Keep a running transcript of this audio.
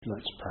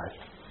Let's pray.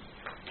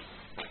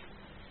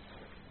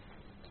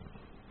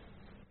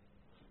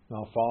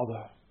 Our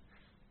Father,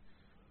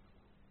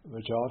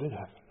 which art in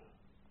heaven,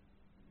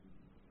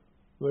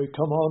 we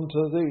come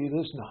unto Thee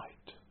this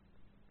night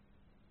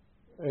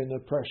in the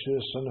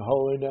precious and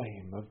holy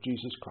name of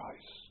Jesus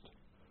Christ.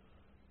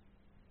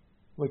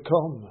 We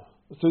come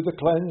through the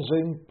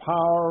cleansing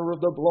power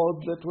of the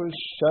blood that was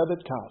shed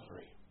at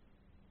Calvary,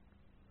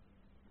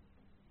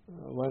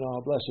 when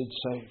our blessed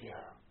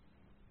Saviour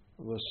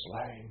was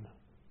slain,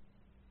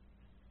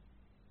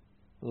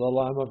 the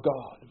Lamb of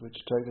God which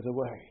taketh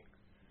away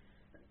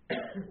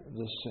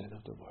the sin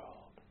of the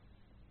world.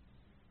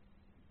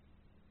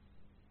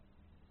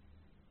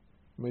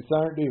 We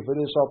thank Thee for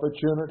this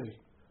opportunity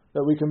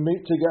that we can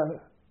meet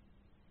together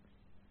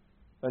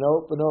and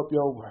open up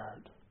Your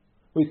Word.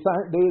 We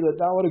thank Thee that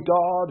Thou art a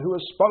God who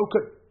has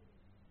spoken.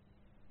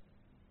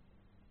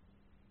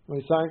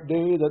 We thank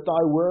Thee that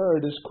Thy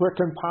Word is quick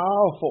and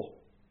powerful.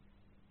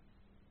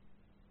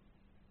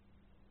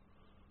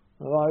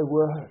 Thy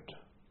Word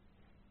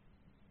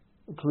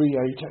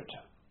created.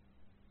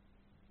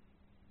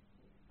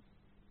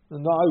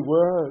 And Thy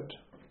Word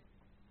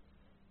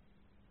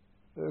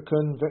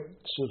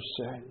convicts of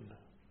sin.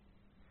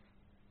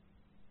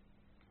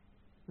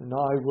 And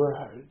Thy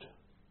Word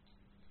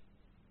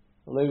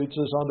leads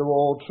us unto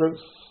all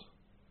truth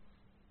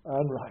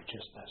and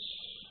righteousness.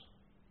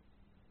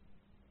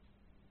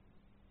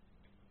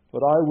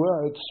 For Thy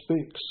Word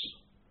speaks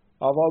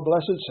of our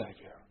blessed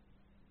Saviour.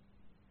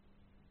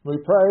 We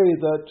pray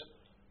that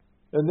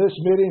in this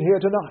meeting here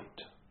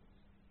tonight,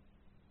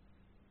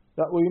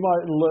 that we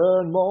might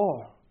learn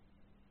more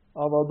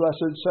of our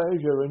blessed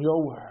Saviour in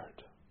Your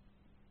Word.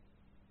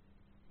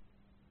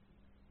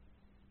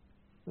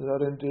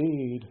 That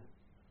indeed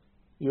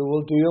You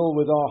will deal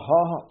with our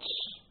hearts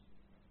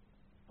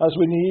as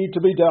we need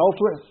to be dealt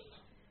with.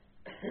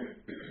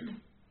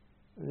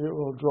 You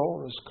will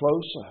draw us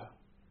closer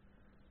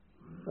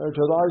to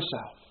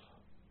Thyself.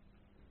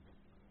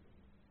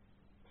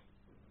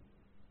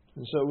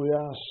 And so we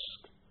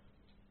ask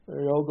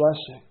Your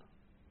blessing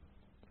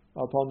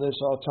upon this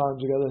our time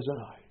together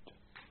tonight.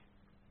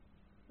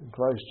 In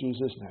Christ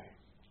Jesus' name.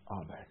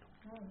 Amen.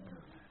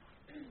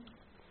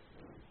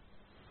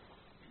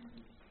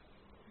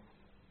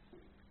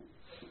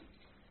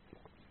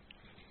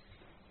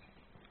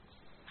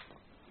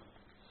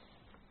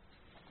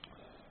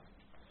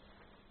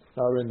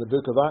 Now we're in the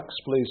book of Acts,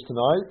 please,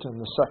 tonight, in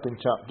the second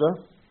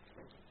chapter.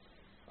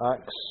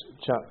 Acts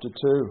chapter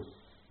 2.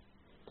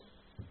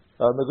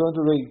 And we're going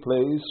to read,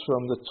 please,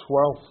 from the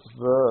 12th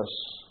verse.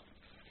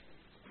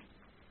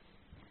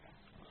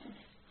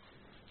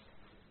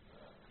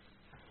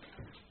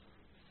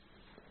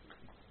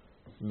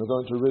 And we're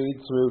going to read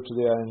through to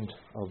the end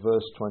of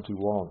verse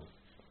 21.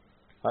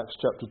 Acts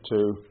chapter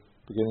 2,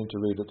 beginning to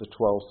read at the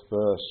 12th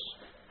verse.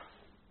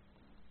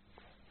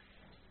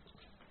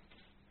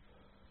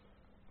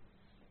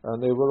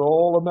 And they were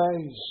all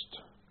amazed,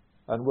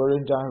 and were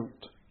in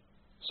doubt,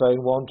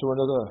 saying one to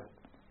another,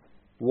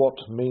 What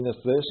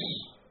meaneth this?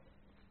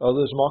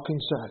 Others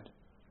mocking said,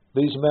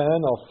 These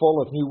men are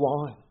full of new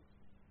wine.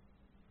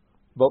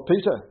 But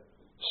Peter,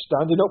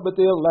 standing up with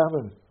the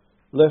 11,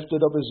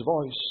 lifted up his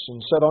voice,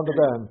 and said unto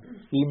them,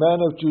 Ye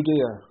men of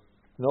Judea,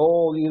 and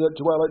all ye that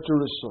dwell at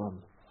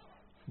Jerusalem,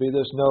 be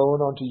this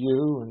known unto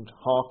you, and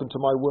hearken to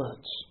my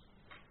words.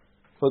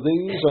 For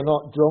these are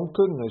not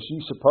drunken, as ye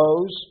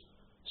suppose,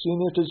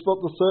 seeing it is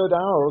but the third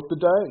hour of the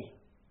day.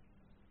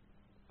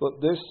 But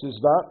this is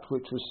that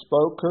which was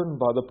spoken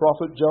by the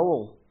prophet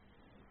Joel.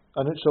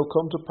 And it shall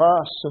come to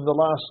pass in the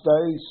last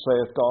days,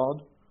 saith God,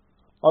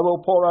 I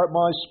will pour out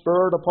my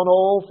Spirit upon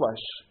all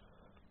flesh,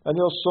 and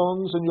your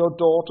sons and your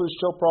daughters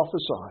shall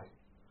prophesy,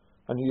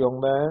 and your young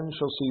men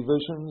shall see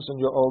visions, and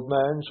your old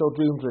men shall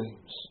dream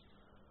dreams.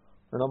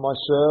 And on my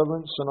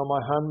servants and on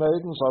my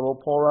handmaidens I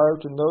will pour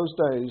out in those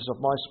days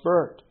of my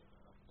Spirit,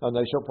 and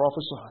they shall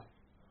prophesy.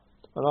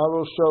 And I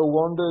will show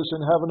wonders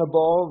in heaven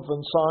above,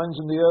 and signs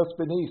in the earth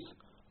beneath,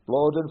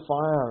 blood and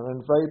fire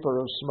and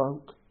vapour of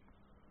smoke.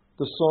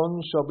 The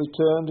sun shall be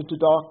turned into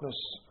darkness,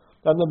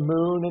 and the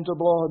moon into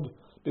blood,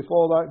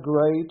 before that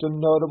great and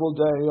notable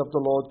day of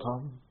the Lord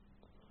come.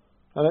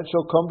 And it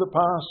shall come to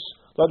pass,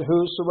 that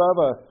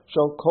whosoever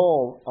shall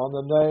call on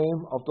the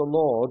name of the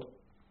Lord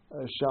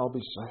shall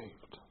be saved.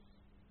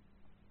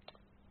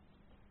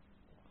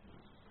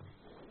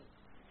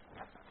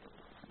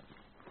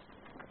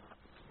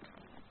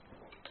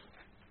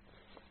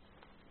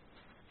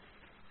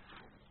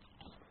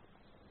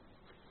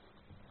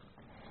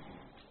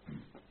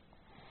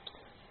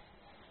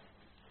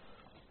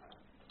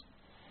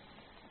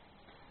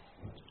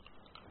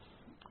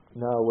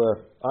 Now we're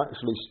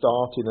actually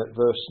starting at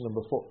verse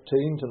number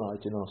 14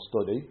 tonight in our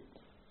study.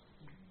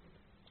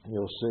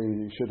 You'll see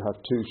you should have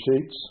two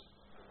sheets.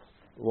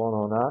 One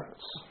on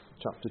Acts,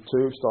 chapter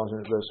 2, starting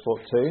at verse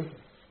 14.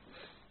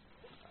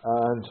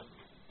 And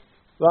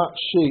that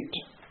sheet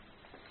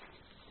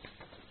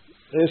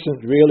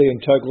isn't really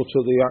integral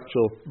to the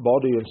actual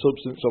body and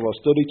substance of our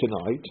study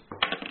tonight,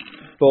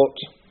 but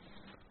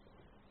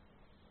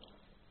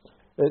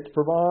It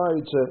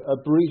provides a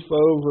brief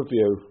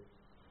overview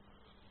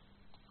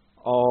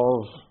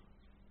of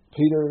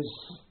Peter's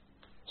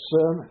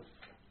sermon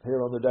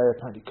here on the day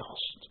of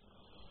Pentecost.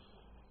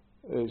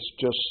 It's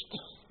just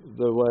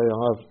the way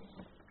I've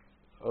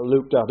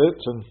looked at it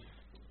and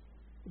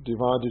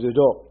divided it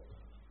up.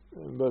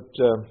 But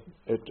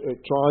it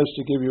tries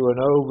to give you an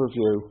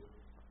overview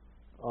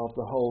of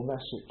the whole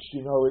message.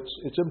 You know,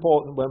 it's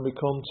important when we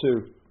come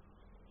to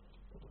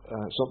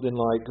something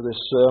like this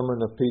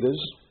sermon of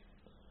Peter's,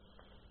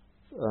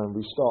 and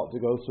we start to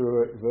go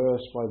through it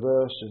verse by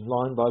verse and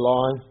line by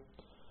line,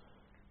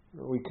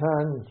 we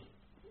can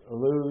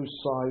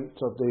lose sight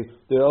of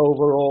the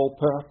overall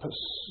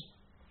purpose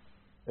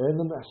in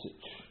the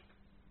message,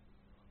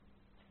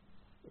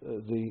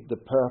 the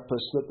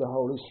purpose that the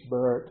Holy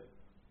Spirit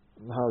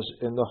has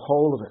in the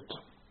whole of it.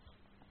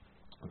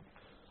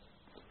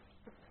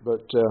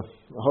 But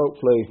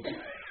hopefully,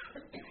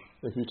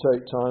 if you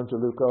take time to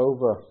look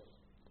over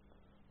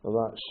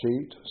that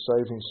sheet,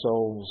 Saving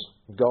Souls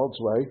God's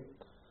Way,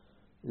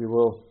 you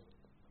will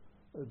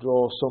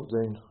draw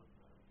something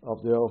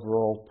of the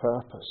overall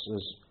purpose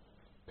as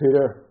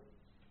Peter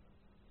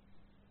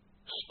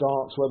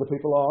starts where the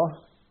people are,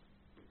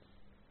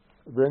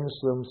 brings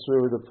them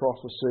through the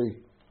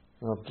prophecy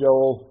of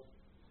Joel,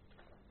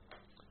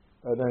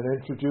 and then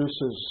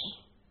introduces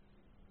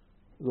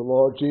the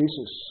Lord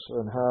Jesus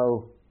and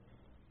how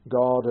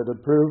God had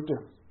approved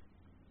him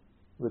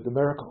with the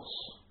miracles,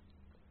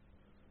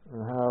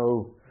 and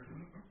how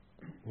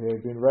he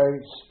had been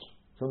raised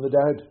from the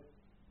dead,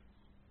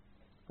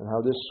 and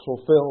how this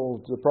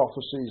fulfilled the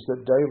prophecies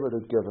that David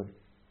had given.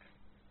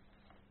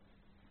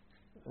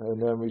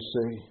 And then we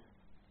see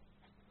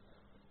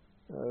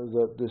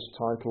that this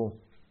title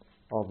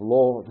of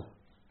Lord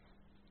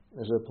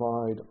is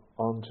applied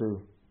unto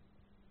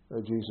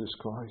Jesus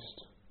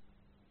Christ.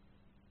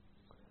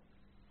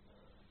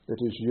 It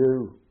is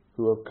you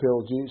who have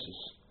killed Jesus,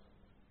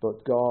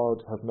 but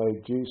God hath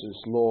made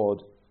Jesus Lord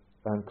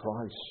and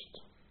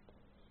Christ.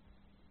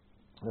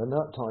 And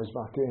that ties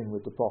back in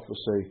with the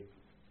prophecy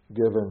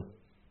given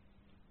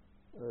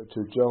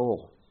to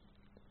Joel.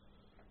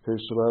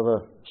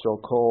 Whosoever shall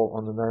call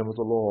on the name of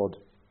the Lord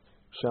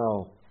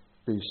shall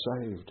be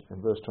saved,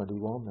 in verse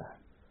 21 there.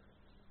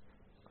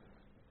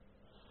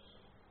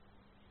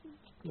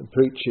 And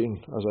preaching,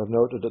 as I've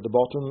noted at the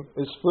bottom,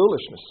 is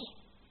foolishness.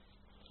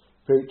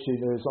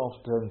 Preaching is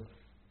often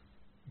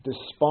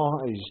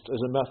despised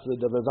as a method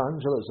of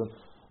evangelism,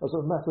 as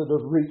a method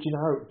of reaching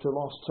out to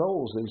lost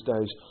souls these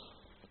days.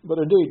 But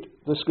indeed,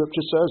 the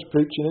Scripture says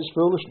preaching is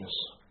foolishness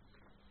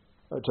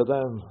to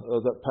them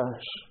that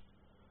perish.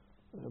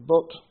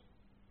 But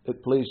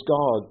it pleased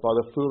God by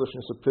the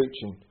foolishness of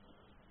preaching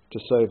to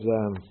save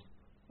them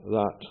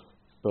that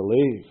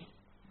believe.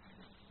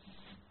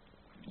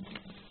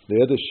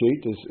 The other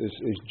sheet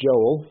is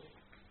Joel.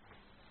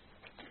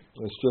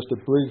 It's just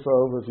a brief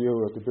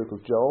overview of the book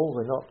of Joel.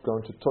 We're not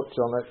going to touch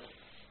on it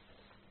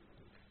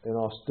in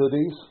our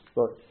studies,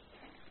 but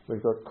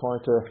we've got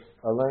quite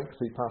a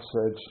lengthy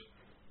passage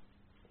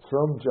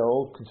from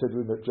Joel,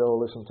 considering that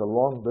Joel isn't a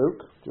long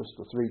book, just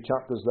the 3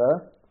 chapters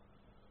there.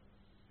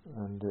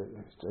 And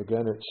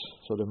again, it's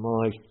sort of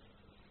my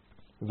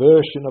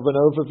version of an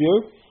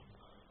overview.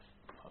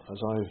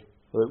 As I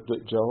looked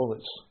at Joel,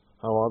 it's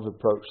how I've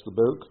approached the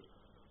book.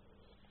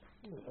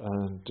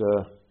 And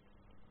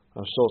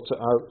I've sought to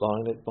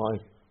outline it by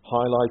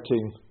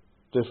highlighting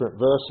different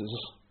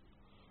verses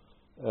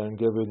and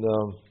giving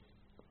them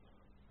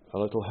a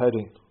little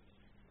heading.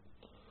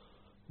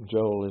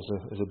 Joel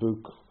is a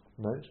book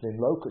mentioning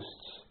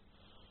locusts,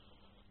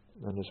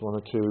 and there's 1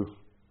 or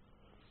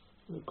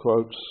 2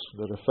 quotes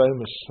that are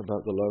famous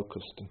about the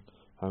locust and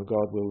how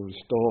God will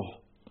restore.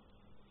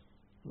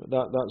 But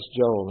that's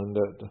Joel, and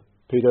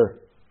Peter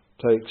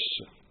takes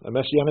a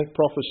messianic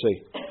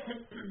prophecy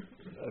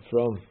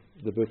from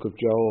the book of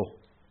Joel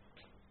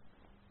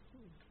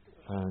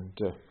and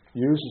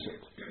uses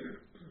it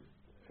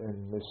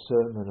in this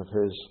sermon of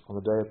his on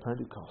the day of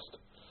Pentecost.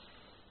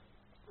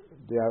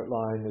 The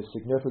outline is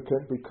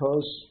significant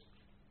because,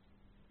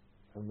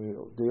 and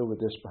we'll deal with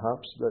this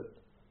perhaps, that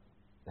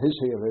his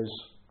hearers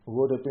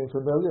would have been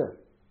familiar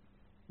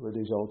with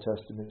these Old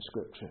Testament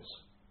scriptures,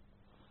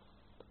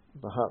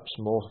 perhaps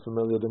more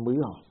familiar than we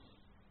are.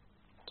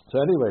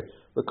 So anyway,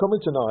 we're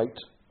coming tonight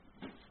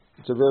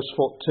to verse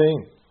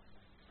 14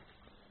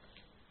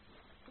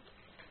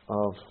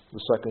 of the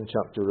 2nd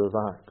chapter of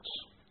Acts.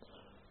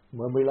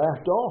 When we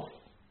left off,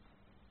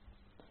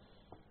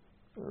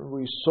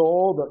 we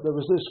saw that there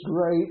was this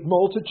great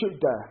multitude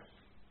there.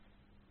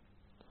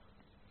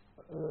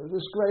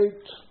 This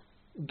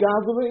great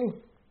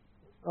gathering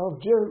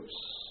of Jews.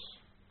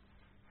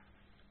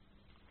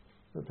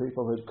 The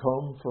people had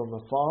come from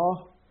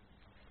afar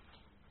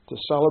to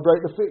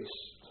celebrate the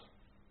feast.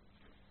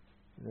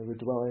 They were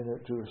dwelling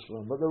at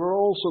Jerusalem. But there were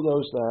also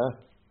those there,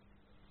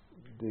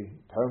 the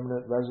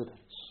permanent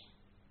residents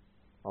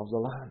of the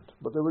land.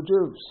 But they were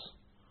Jews.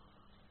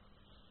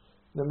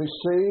 Then we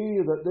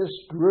see that this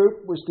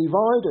group was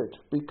divided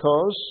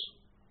because,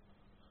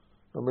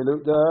 when we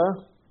look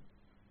there,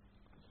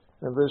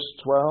 in verse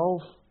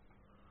 12,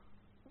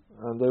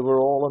 and they were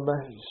all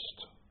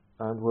amazed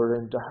and were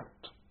in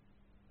doubt.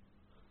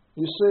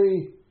 You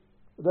see,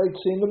 they'd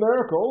seen the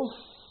miracles,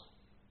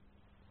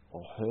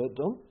 or heard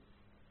them,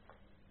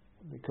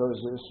 because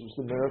this was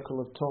the miracle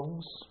of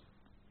tongues.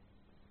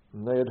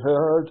 And they had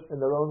heard in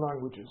their own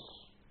languages.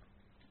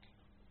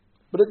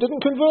 But it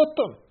didn't convert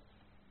them.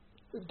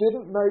 It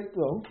didn't make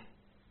them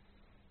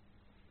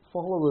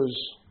followers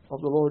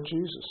of the Lord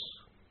Jesus.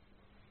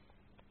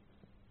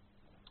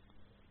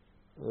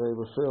 They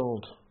were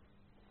filled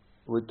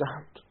with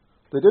doubt.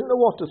 They didn't know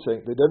what to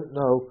think. They didn't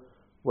know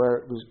where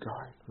it was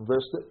going. In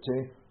verse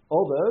 13,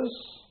 others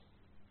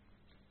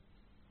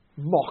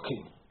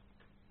mocking.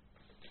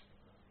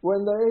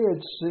 When they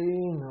had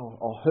seen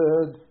or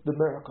heard the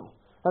miracle,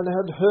 and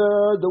had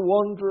heard the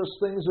wondrous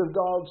things of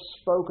God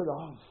spoken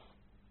of,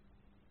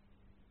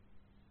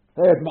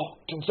 they had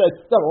mocked and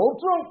said, they're all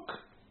drunk.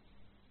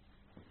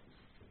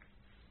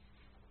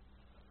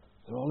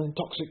 They're all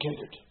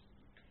intoxicated.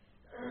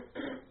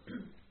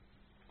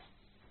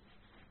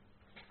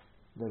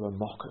 They were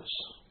mockers.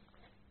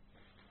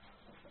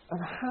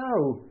 And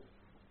how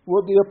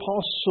would the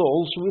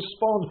apostles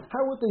respond?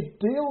 How would they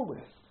deal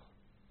with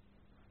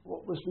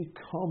what was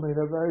becoming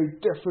a very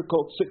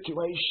difficult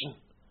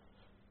situation?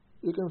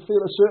 You can feel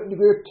a certain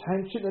degree of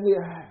tension in the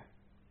air.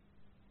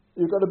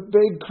 You've got a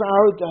big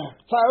crowd there,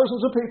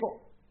 thousands of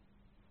people.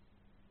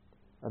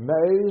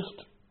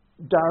 Amazed,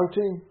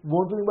 doubting,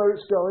 wondering where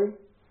it's going.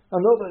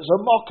 And others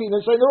are mocking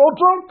and saying they're all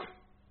drunk.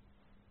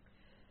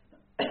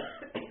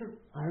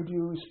 How do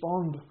you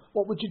respond?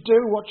 What would you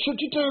do? What should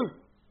you do?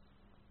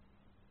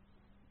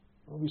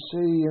 Well, we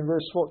see in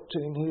verse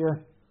 14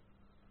 here.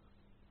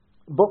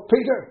 But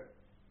Peter.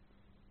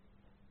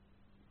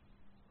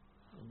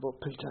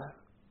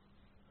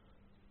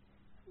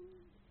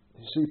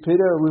 You see,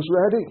 Peter was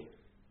ready.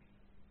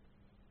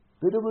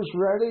 Peter was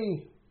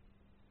ready,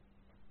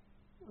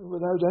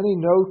 without any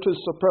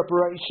notice or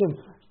preparation,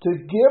 to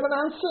give an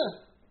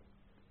answer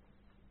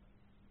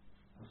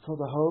for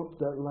the hope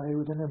that lay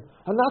within him.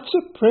 And that's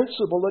a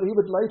principle that he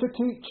would later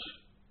teach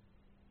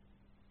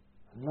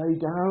and lay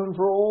down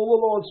for all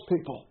the Lord's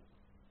people.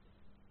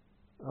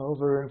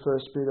 Over in 1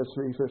 Peter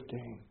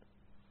 3:15.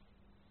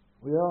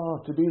 We are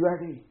to be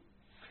ready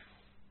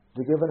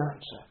to give an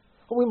answer.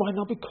 And we might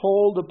not be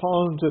called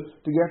upon to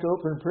get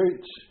up and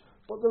preach,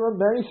 but there are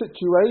many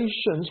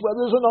situations where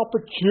there's an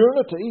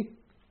opportunity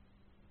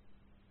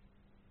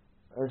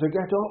to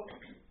get up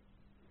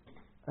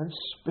and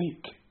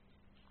speak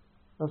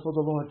for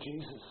the Lord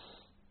Jesus.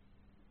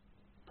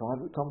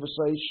 Private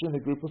conversation, a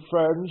group of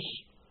friends,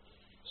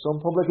 some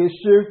public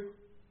issue.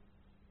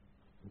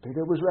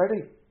 Peter was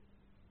ready.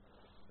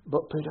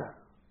 But Peter,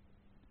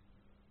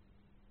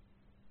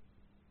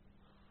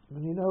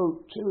 and you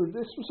know, too,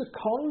 this was a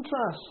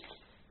contrast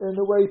in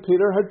the way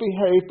Peter had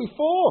behaved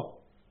before.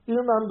 You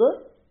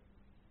remember?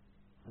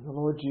 When the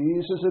Lord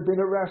Jesus had been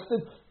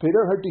arrested,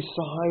 Peter had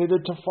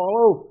decided to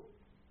follow.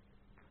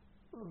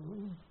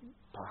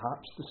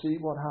 Perhaps to see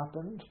what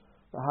happened.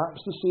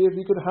 Perhaps to see if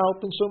he could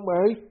help in some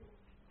way.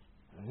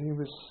 And he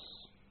was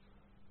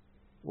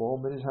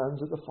warming his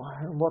hands at the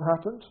fire. And what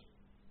happened?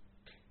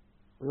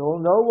 We all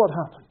know what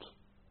happened.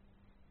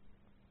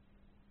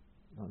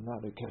 On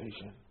that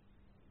occasion,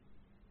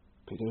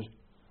 Peter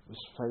was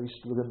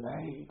faced with a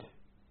maid.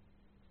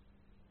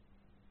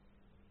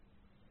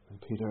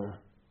 And Peter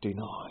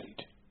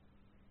denied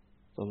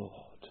the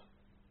Lord.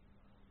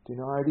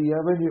 Denied he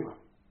ever knew him.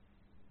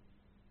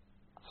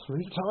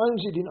 3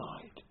 times he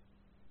denied.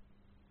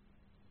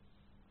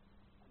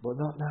 But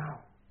not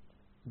now.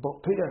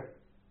 But Peter.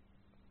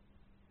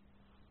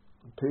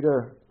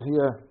 Peter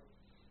here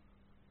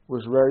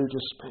was ready to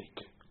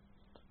speak.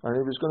 And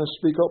he was going to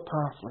speak up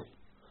powerfully.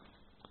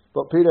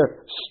 But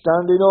Peter,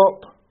 standing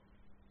up,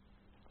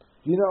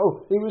 you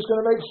know, he was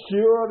going to make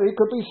sure that he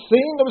could be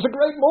seen. There was a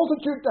great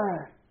multitude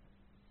there.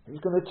 He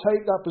was going to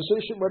take that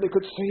position where they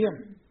could see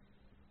him.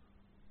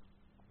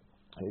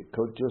 It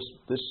could just,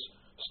 this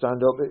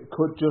stand up, it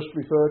could just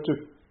refer to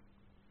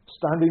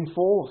standing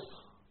forth.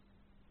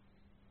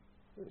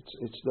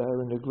 It's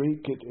there in the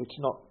Greek. It's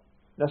not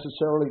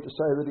necessarily to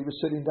say that he was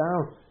sitting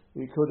down.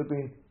 He could have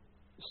been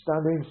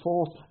standing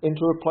forth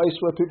into a place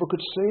where people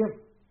could see him.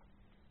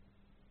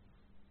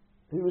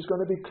 He was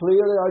going to be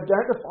clearly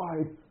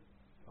identified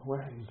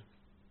when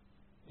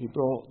he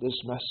brought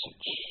this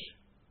message.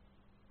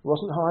 He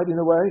wasn't hiding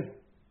away.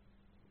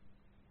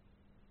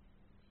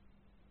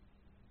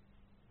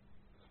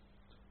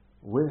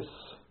 With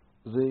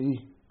the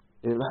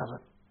 11.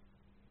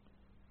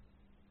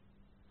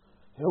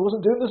 He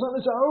wasn't doing this on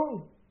his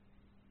own.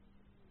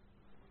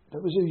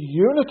 There was a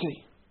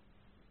unity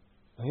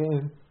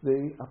in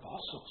the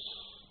apostles.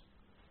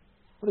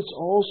 But it's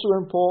also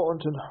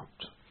important to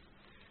note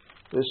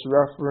this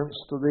reference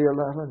to the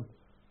 11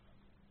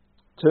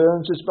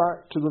 turns us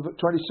back to the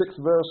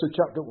 26th verse of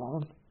chapter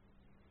 1,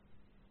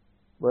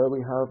 where we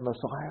have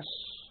Matthias,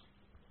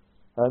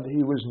 and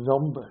he was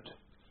numbered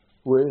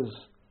with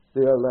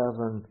the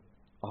 11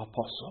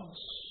 apostles.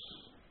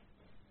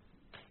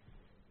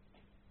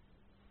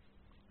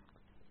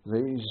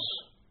 These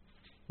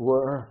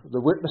were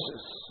the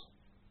witnesses,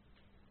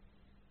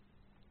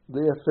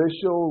 the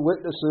official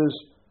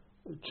witnesses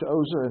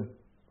chosen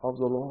of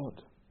the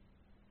Lord.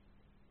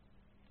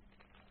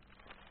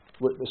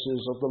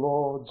 Witnesses of the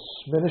Lord's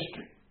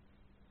ministry.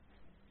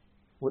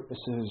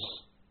 Witnesses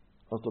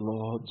of the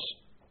Lord's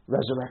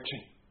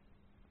resurrection.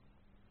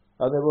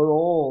 And they were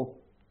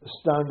all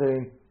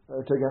standing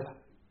together.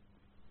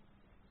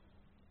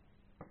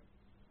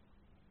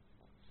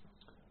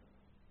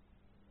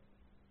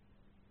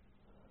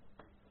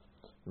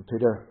 And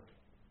Peter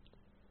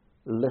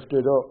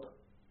lifted up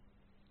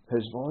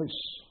his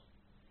voice.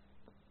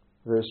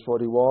 Verse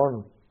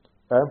 41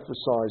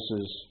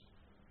 emphasizes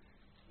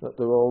that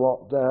there were a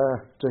lot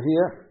there to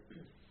hear.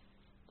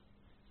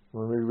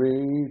 When we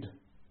read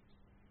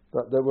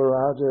that there were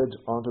added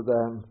unto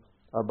them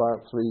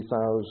about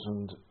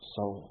 3,000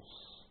 souls.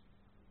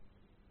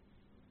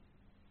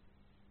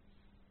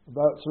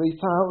 About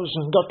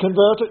 3,000 got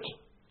converted.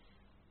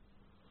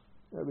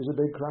 It was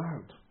a big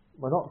crowd.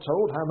 We're not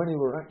told how many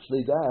were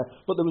actually there,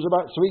 but there was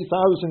about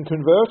 3,000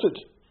 converted.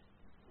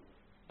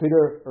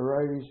 Peter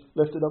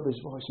lifted up his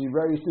voice. He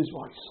raised his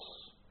voice.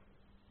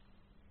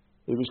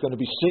 He was going to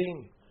be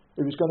seen.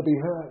 He was going to be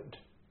heard.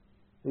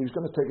 He was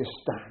going to take a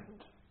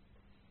stand.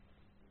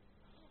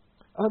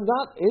 And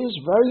that is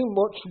very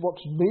much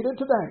what's needed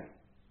today.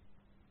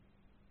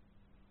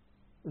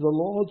 The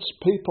Lord's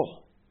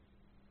people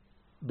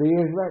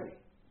being ready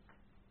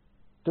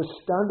to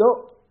stand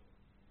up,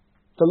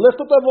 to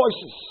lift up their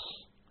voices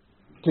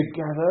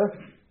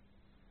together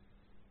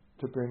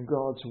to bring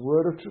God's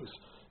word of truth,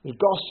 His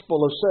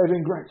gospel of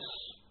saving grace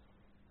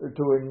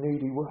to a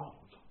needy world.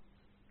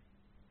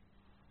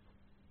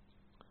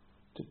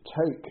 To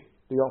take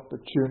the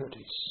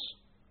opportunities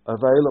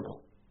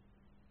available.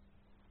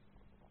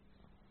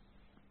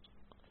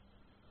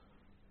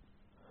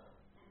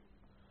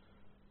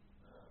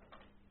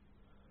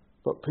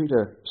 But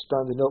Peter,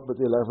 standing up with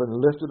the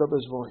 11, lifted up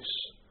his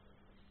voice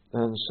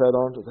and said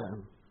unto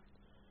them,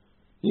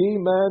 Ye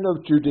men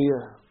of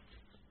Judea,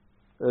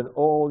 and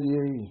all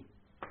ye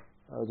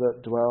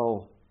that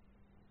dwell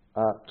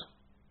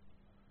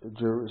at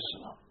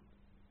Jerusalem.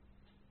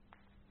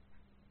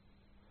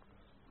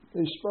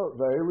 He spoke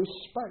very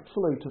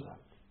respectfully to them.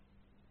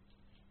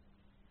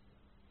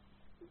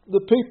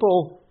 The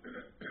people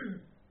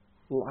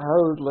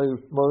loudly,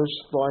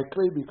 most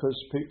likely, because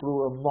people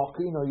who are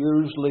mocking are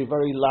usually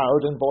very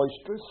loud and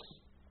boisterous.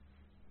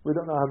 We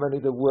don't know how many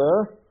there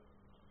were,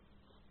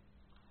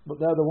 but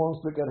they're the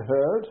ones that get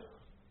heard.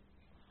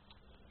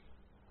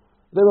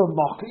 They were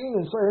mocking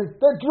and saying,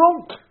 they're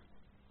drunk.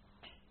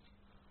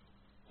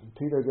 And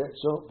Peter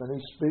gets up and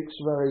he speaks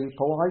very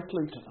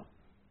politely to them.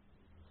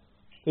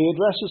 He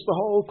addresses the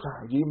whole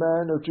crowd, ye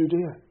men of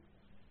Judea,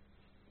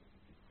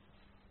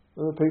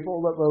 the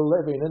people that were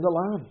living in the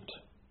land,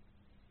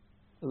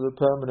 the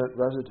permanent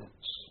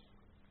residents,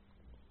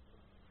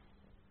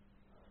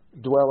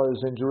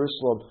 dwellers in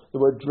Jerusalem. The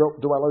word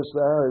dwellers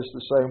there is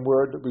the same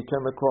word that we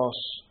came across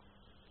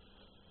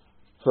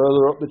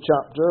further up the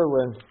chapter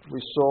when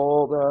we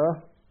saw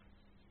there,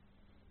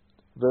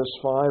 verse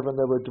 5, and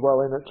they were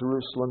dwelling at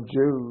Jerusalem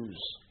Jews,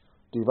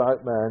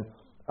 devout men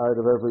out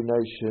of every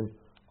nation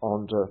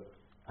under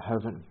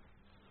heaven.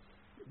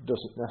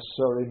 Doesn't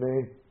necessarily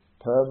mean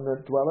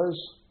permanent dwellers.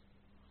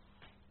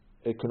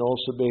 It can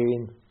also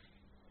mean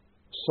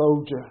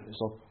sojourners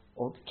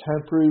or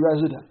temporary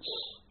residents.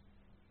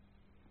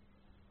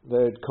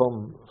 They'd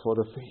come for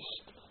the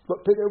feast.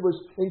 But Peter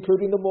was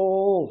including them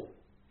all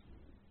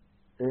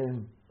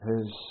in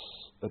his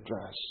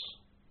address.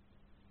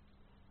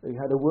 He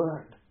had a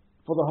word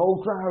for the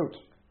whole crowd.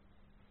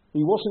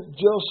 He wasn't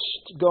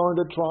just going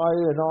to try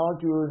and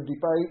argue and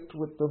debate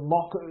with the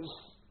mockers.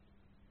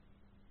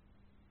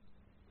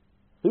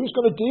 He was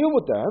going to deal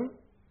with them,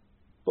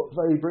 but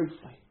very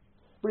briefly.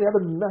 But he had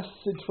a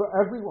message for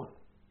everyone.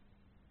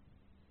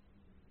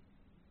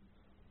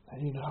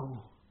 And you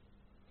know,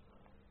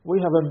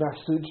 we have a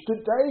message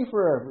today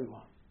for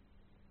everyone.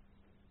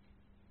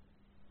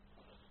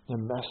 A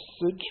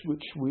message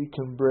which we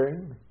can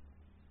bring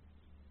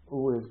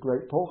with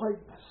great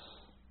politeness.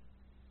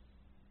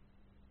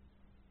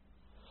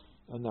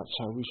 And that's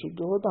how we should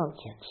go about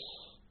things.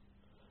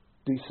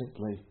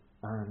 Decently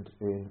and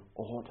in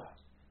order.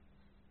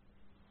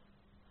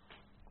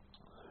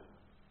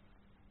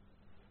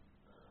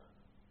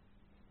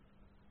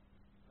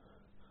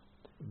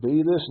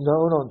 Be this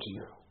known unto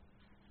you,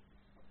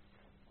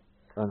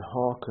 and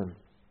hearken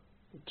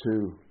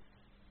to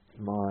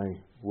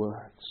my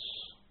words.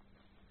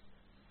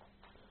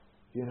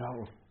 You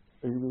know,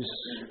 he was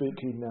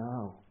speaking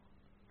now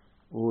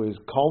with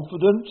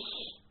confidence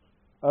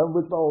and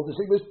with boldness.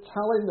 He was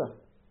telling them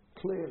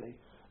clearly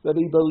that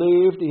he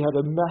believed he had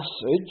a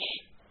message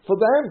for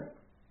them.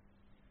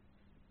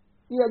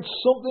 He had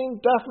something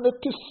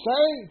definite to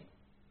say,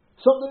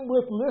 something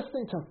worth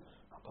listening to.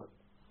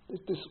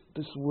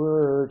 This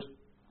word,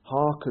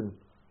 hearken,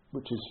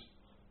 which is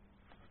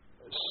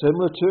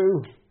similar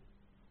to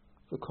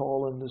the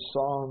call in the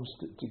Psalms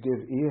to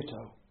give ear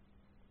to.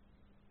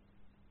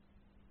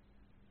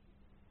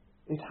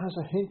 it has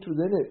a hint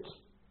within it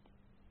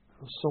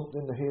of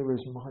something the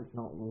hearers might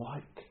not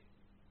like.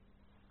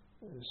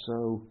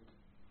 So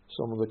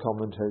some of the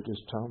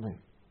commentators tell me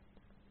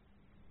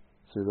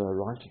through their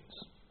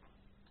writings.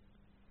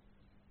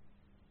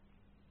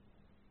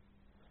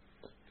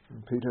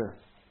 And Peter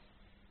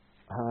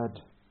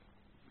had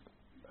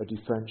a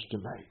defense to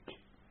make.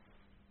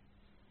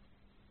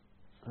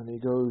 And he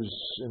goes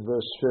in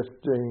verse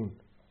 15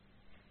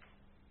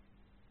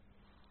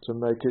 to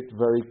make it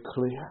very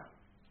clear.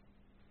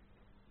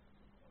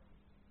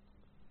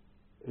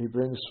 He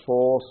brings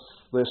forth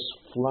this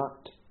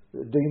flat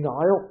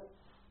denial.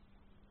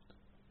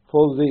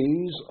 For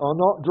these are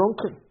not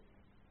drunken.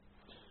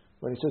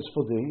 When he says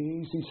for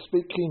these, he's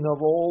speaking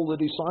of all the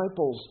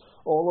disciples,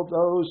 all of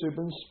those who've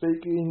been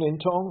speaking in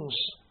tongues.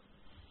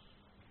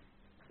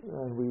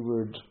 And we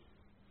would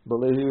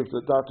believe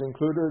that that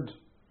included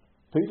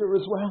Peter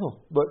as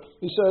well. But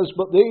he says,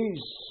 but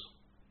these,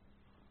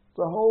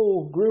 the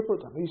whole group of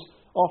them, he's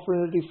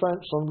offering a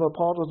defense on the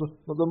part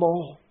of them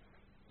all.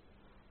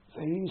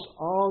 These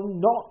are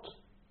not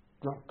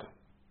drunken.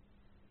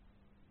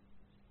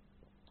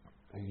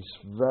 He's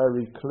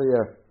very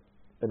clear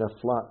in a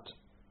flat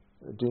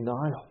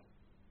denial.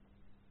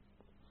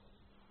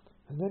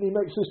 And then he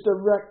makes this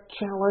direct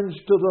challenge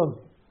to them.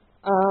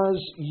 As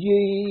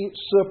ye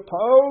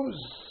suppose.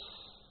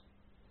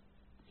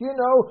 You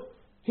know,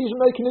 he's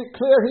making it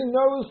clear he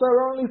knows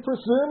they're only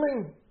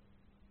presuming.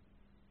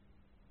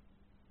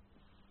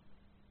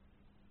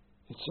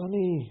 It's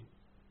only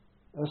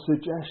a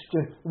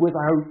suggestion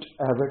without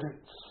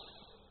evidence.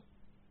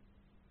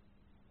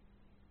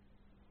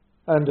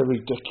 And a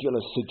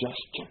ridiculous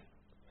suggestion,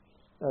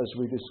 as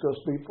we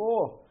discussed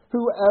before.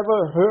 Who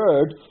ever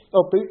heard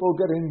of people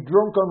getting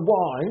drunk on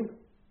wine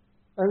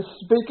and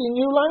speaking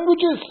new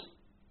languages?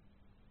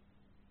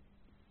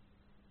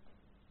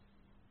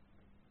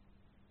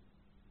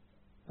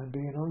 And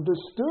being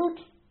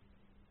understood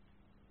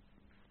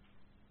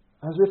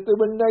as if they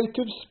were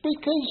native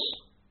speakers.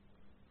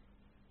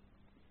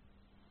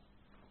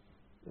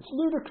 It's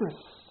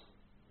ludicrous.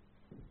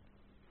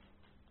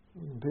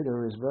 And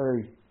Peter is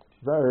very,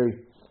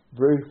 very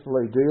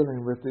briefly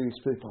dealing with these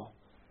people,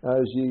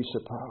 as ye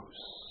suppose.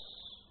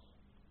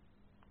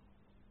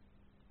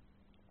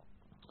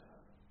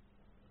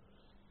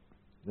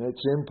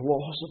 It's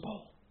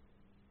implausible.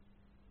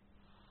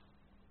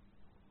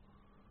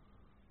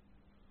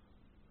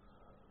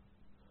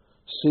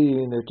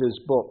 Seeing it is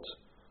but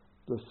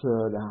the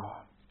third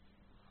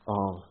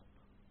hour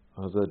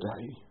of the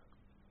day.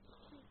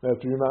 Now,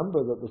 if you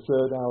remember that the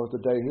third hour of the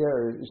day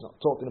here is not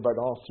talking about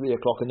 3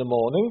 o'clock in the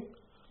morning.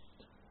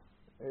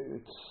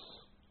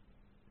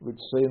 We'd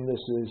seen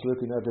this is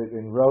looking at it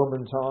in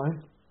Roman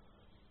time,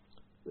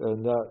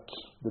 and that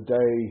the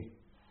day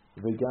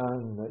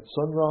began at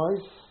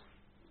sunrise.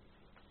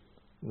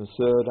 And the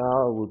third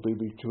hour would be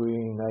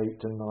between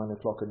 8 and 9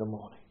 o'clock in the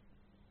morning.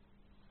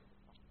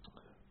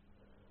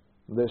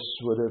 This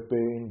would have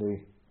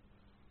been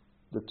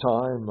the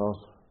time of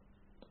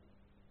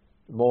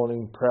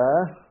morning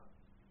prayer.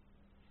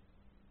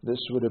 This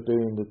would have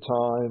been the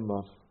time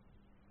of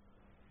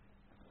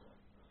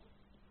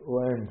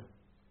when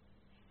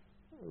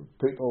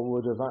people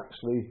would have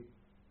actually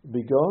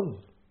begun,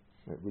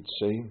 it would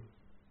seem,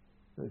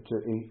 to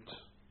eat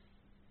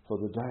for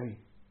the day.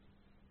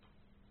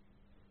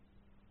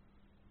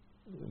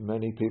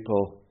 Many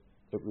people,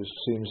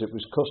 seems it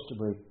was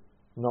customary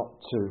not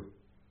to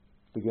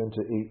begin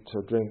to eat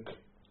or drink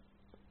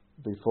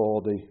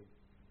before the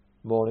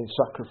morning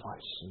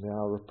sacrifice and the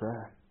hour of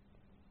prayer.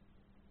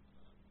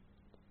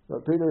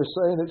 But Peter is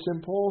saying it's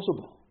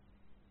implausible.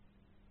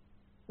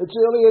 It's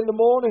early in the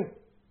morning.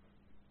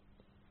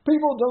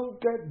 People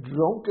don't get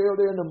drunk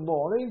early in the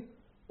morning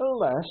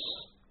unless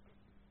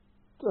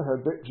they're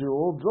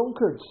habitual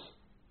drunkards.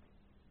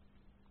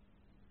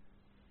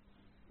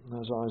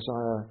 As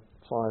Isaiah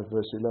 5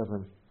 verse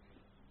 11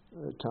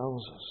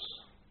 tells us.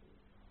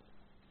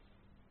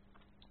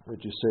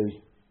 But you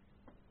see,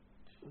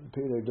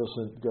 Peter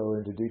doesn't go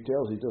into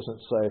details. He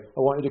doesn't say, I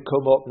want you to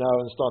come up now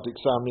and start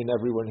examining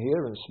everyone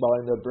here and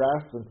smelling their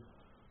breath and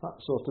that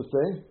sort of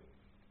thing.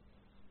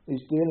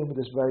 He's dealing with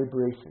this very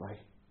briefly,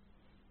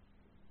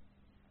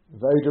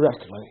 very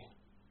directly,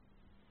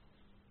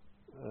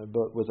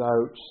 but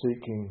without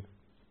seeking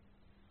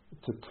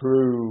to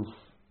prove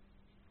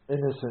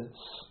innocence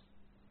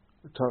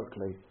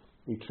totally.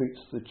 He treats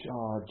the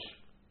charge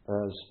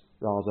as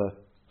rather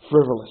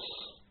frivolous.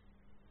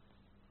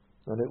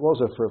 And it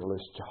was a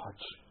frivolous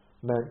charge,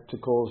 meant to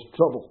cause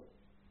trouble,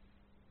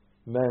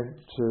 meant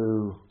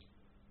to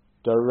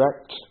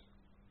direct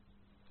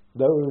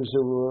those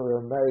who were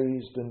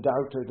amazed and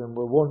doubted and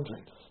were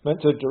wondering,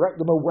 meant to direct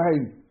them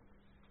away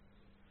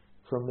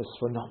from this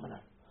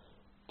phenomenon,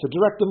 to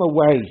direct them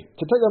away,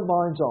 to take their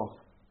minds off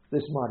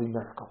this mighty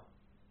miracle.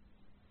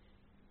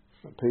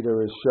 And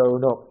Peter has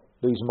shown up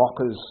these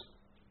mockers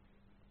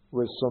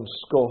with some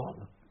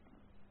scorn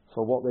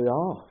for what they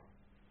are.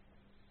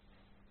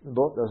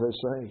 But, as I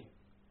say,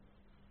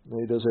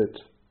 he does it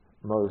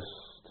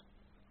most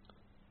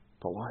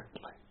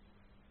politely.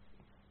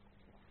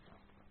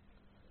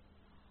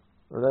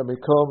 And then we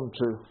come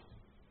to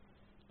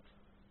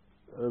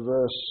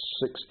verse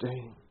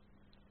 16.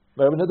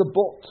 We have another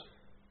but.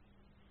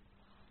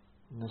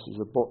 And this is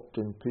a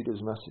but in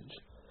Peter's message.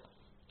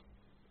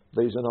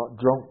 These are not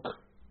drunk,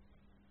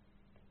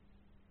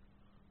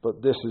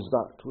 but this is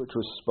that which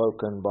was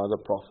spoken by the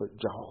prophet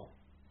Joel.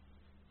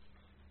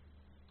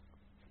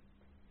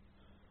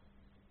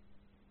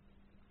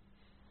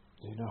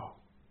 You know,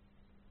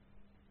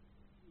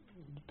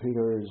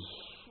 Peter's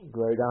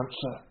great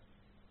answer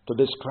to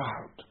this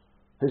crowd,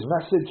 his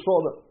message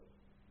for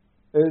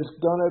them, is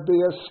going to be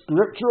a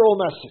scriptural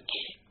message.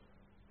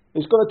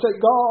 He's going to take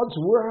God's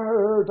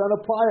word and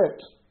apply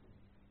it.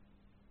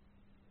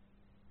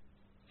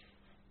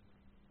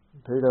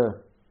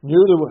 Peter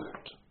knew the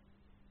word.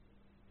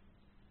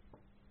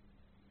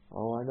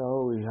 Oh, I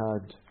know he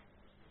had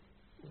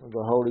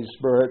the Holy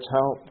Spirit's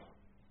help.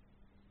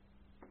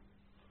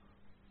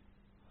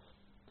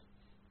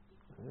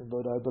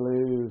 But I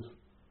believe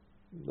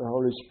the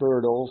Holy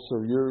Spirit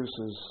also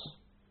uses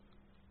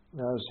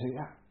as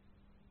here.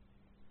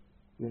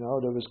 You know,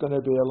 there was going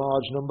to be a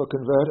large number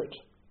converted.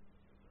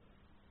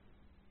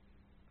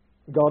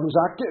 God was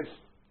active,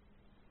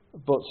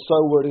 but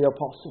so were the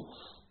apostles.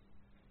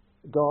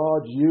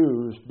 God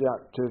used the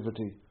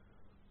activity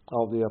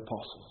of the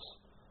apostles.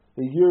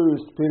 He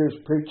used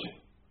Peter's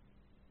preaching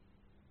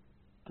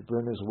to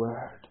bring his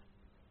word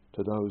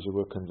to those who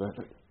were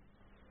converted.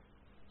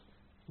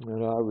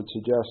 And I would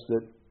suggest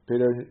that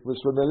Peter was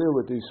familiar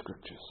with these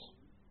scriptures.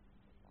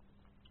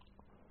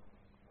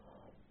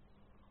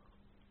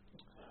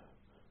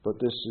 But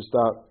this is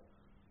that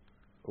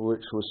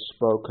which was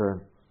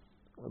spoken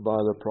by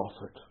the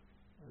prophet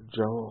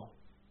Joel.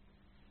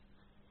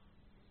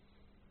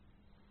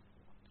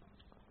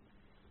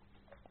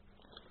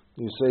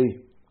 You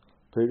see,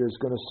 Peter's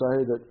going to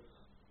say that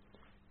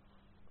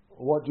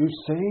what you've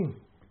seen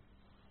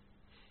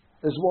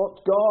is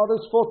what God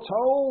has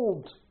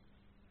foretold.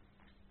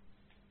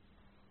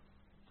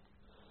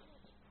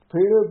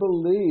 Peter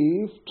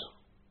believed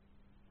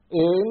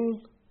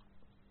in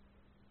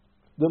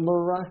the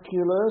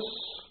miraculous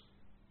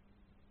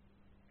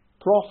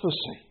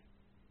prophecy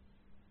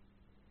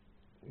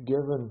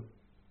given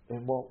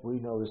in what we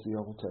know as the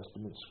Old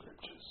Testament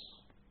scriptures.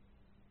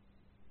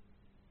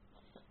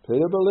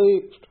 Peter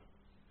believed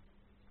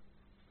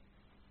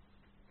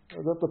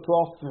that the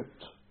prophet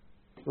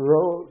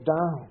wrote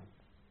down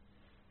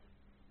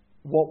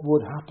what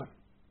would happen,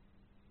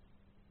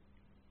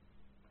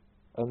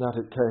 and that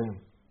it came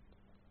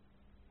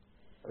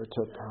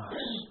to pass.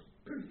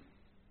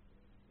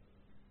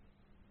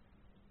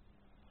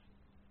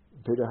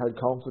 Peter had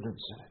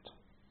confidence in it.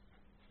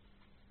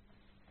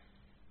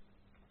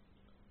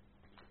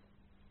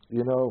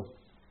 You know,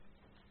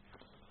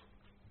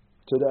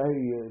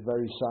 today,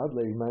 very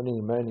sadly,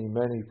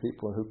 many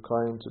people who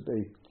claim to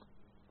be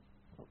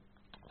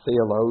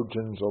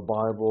theologians or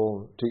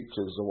Bible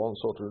teachers of one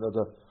sort or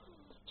another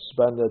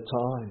spend their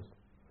time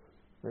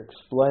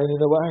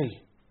explaining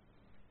away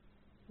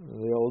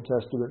the Old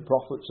Testament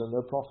prophets and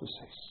their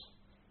prophecies,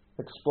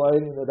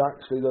 explaining that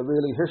actually they're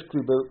really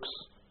history books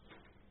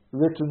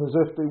written as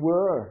if they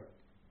were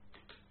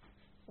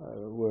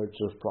words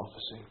of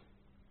prophecy.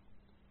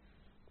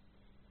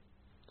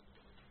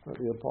 But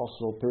the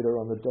Apostle Peter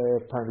on the day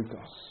of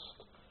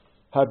Pentecost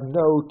had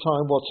no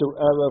time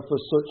whatsoever for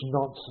such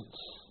nonsense.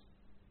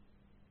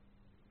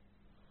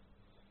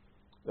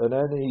 And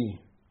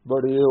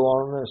anybody who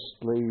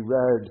honestly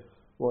read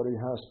what he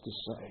has to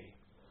say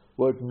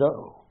would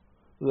know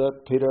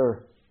that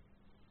Peter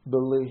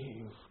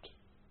believed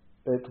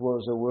it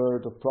was a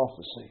word of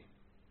prophecy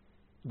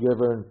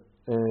given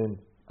in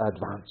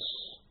advance,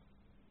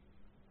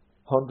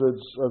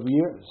 hundreds of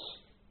years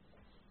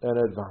in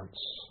advance,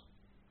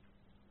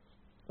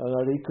 and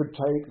that he could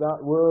take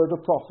that word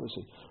of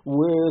prophecy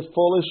with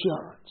full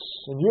assurance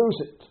and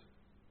use it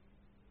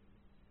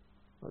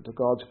to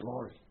God's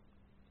glory.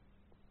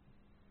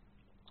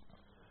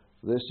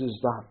 This is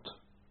that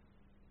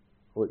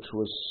which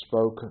was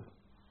spoken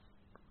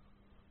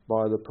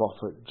by the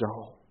prophet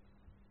Joel.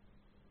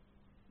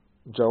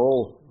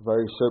 Joel,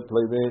 very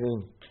simply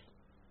meaning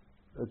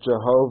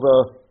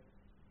Jehovah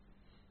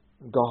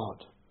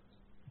God.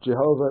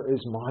 Jehovah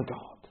is my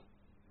God.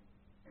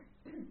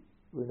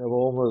 We know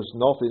almost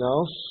nothing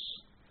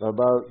else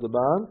about the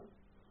man.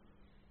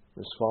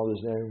 His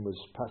father's name was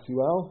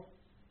Pethuel.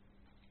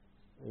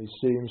 He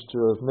seems to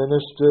have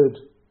ministered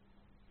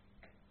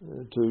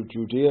to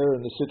Judea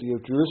and the city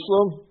of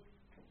Jerusalem.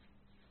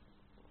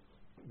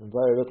 And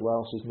very little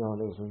else is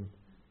known of him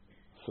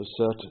for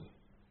certain.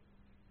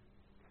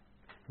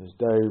 His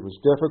day was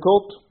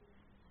difficult.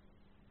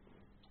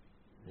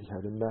 He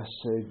had a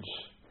message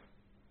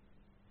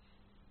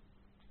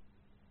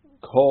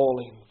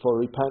calling for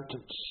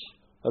repentance,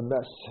 a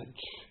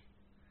message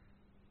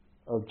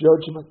of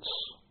judgments,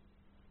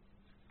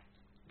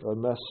 a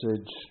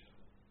message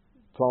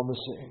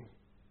promising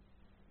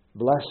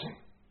blessing.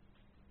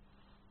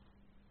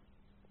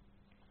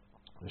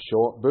 A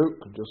short book,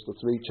 just the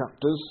 3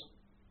 chapters.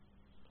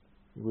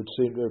 It would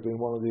seem to have been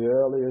one of the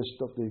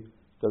earliest of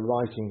the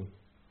writing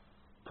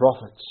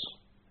prophets.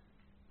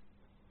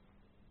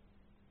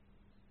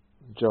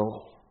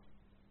 Joel.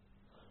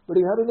 But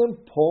he had an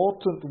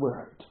important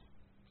word.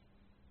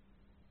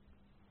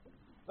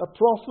 A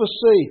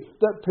prophecy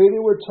that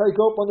Peter would take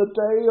up on the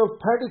day of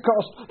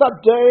Pentecost,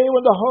 that day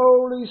when the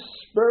Holy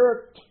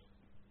Spirit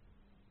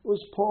was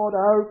poured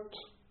out,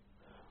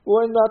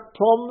 when that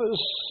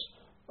promise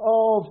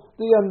of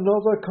the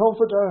another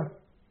Comforter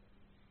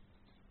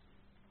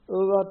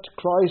that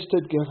Christ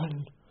had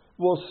given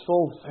was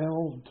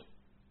fulfilled.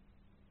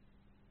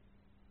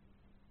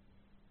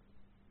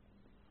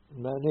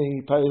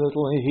 Many pay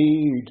little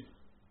heed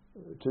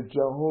to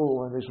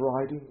Joel and his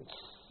writings.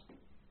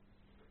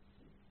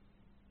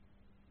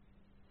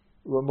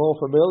 We're more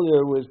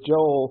familiar with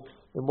Joel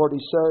and what he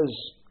says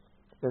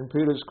in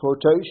Peter's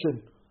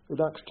quotation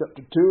in Acts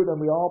chapter 2 than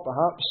we are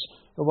perhaps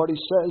in what he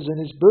says in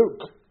his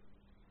book.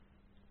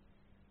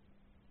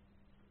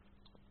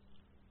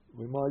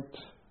 We might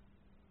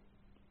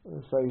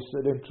face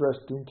an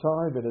interesting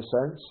time in a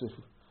sense if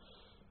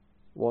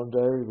one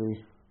day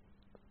we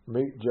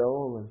meet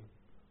Joel and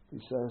he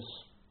says,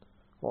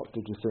 "What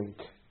did you think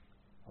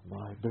of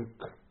my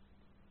book?"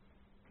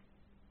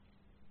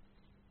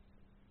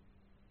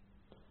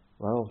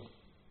 Well,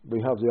 we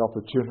have the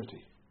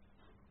opportunity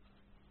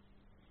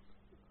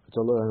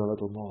to learn a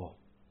little more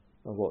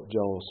of what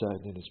Joel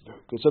said in his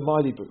book. It's a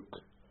mighty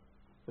book.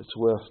 It's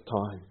worth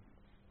time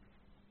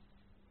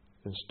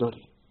in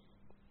study.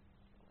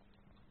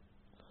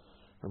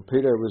 And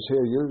Peter was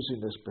here using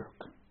this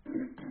book.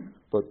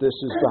 But this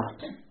is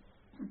that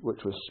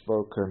which was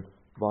spoken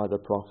by the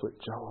prophet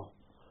Joel.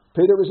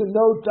 Peter was in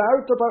no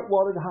doubt about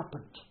what had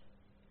happened.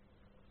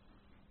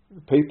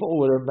 The people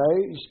were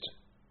amazed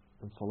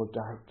and full of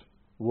doubt,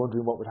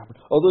 wondering what would happen.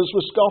 Others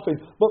were scoffing.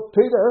 But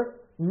Peter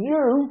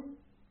knew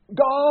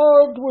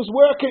God was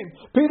working.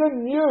 Peter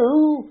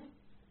knew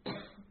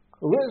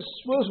this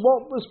was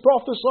what was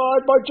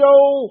prophesied by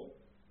Joel.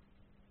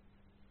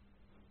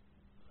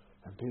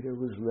 And Peter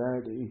was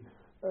ready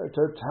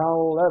to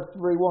tell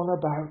everyone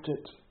about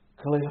it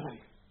clearly.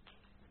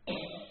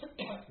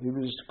 He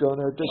was going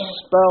to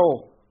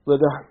dispel the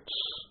doubts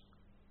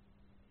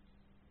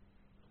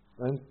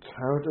and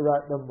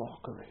counteract the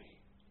mockery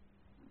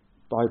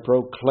by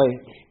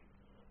proclaiming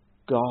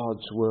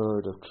God's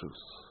word of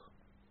truth.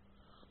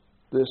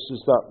 This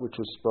is that which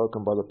was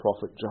spoken by the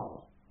prophet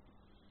Joel.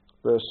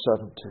 Verse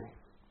 17.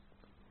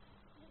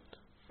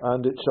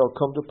 And it shall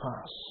come to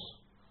pass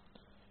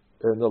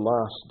in the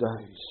last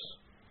days,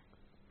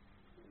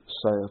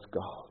 saith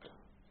God,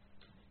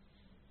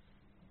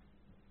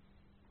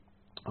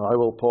 I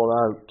will pour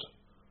out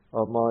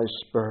of my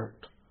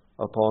Spirit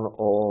upon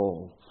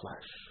all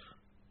flesh.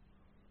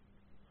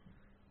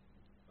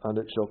 And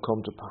it shall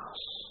come to pass.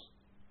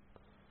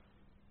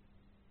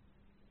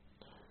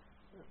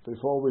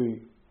 Before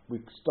we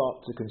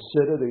start to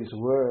consider these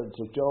words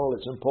of Joel,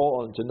 it's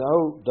important to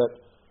note that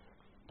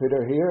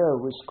Peter here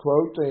was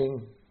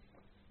quoting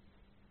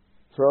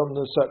from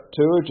the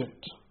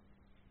Septuagint,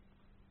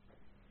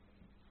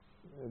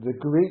 the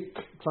Greek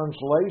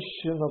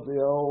translation of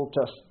the Old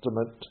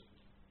Testament.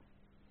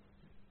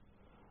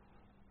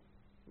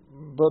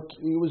 But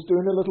he was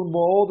doing a little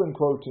more than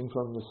quoting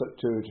from the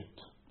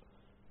Septuagint.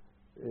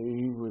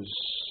 He was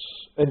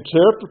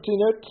interpreting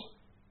it,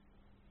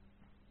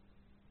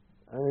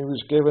 and he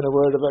was giving a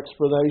word of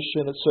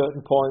explanation at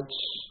certain points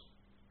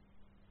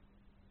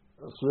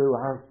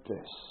throughout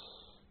this.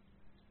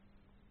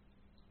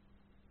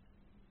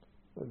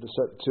 And the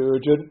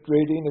Septuagint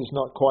reading is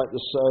not quite the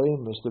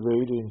same as the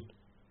reading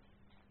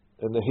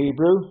in the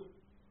Hebrew,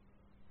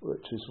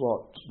 which is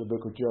what the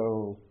book of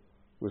Joel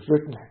was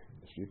written in.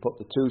 If you put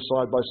the two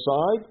side by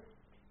side,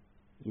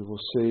 you will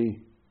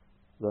see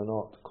they're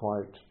not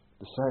quite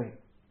the same.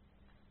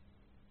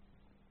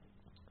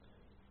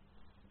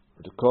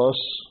 But of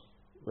course,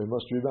 we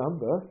must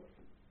remember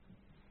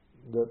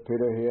that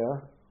Peter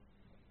here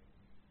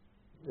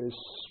is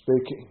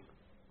speaking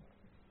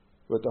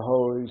with the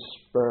Holy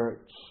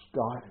Spirit's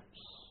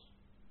guidance.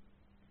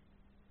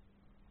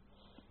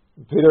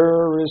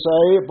 Peter is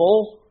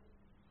able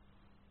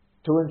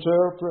to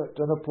interpret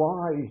and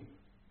apply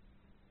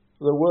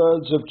the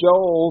words of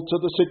Joel to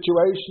the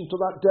situation, to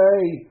that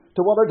day,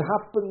 to what had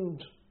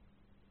happened.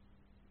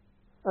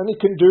 And he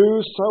can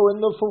do so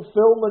in the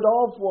fulfillment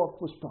of what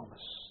was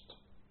promised.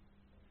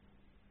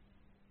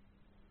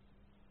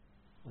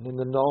 And in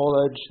the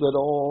knowledge that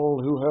all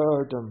who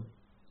heard him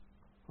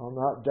on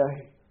that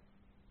day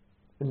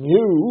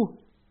knew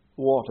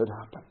what had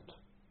happened.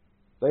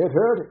 They had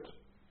heard it.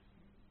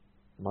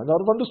 They might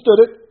not have understood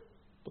it,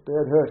 but they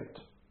had heard it.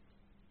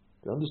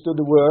 They understood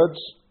the words,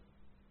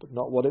 but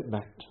not what it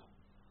meant,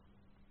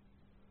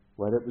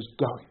 where it was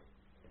going.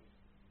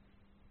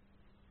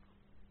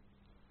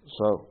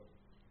 So,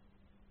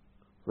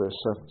 verse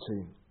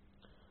 17,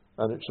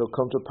 and it shall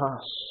come to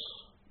pass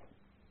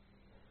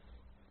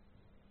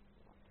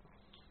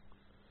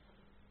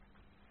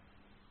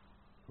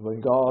when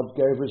God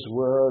gave his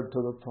word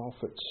to the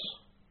prophets,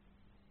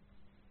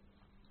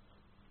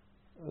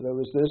 there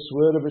was this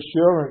word of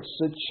assurance,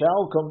 it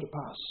shall come to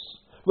pass.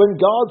 When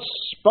God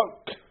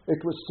spoke,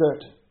 it was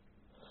certain.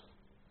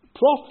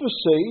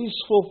 prophecies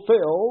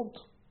fulfilled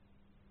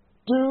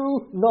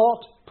do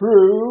not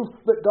prove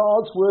that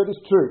God's word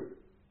is true.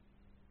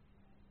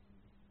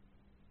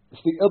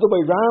 It's the other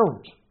way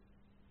round.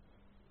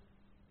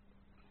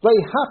 They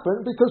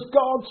happen because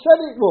God said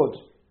it would.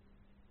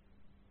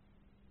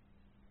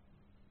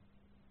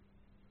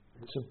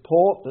 It's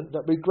important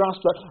that we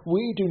grasp that.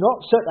 We do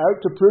not set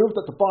out to prove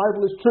that the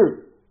Bible is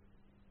true.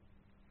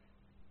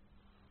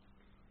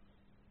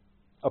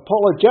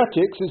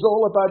 Apologetics is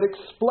all about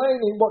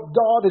explaining what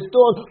God has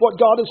done, what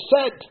God has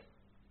said.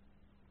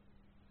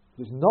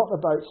 It is not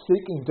about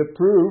seeking to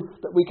prove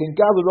that we can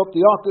gather up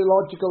the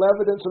archaeological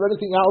evidence or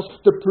anything else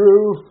to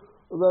prove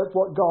that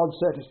what God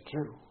said is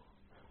true.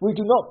 We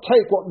do not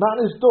take what man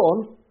has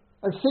done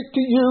and seek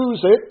to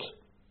use it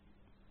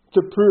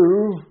to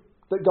prove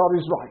that God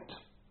is right.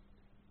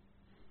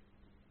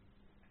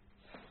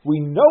 We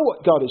know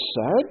what God has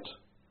said,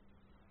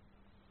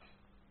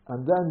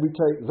 and then we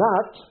take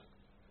that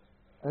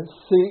and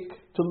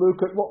seek to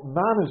look at what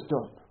man has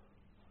done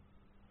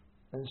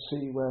and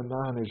see where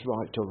man is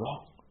right or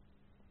wrong.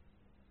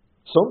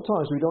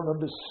 Sometimes we don't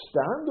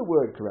understand the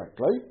word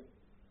correctly,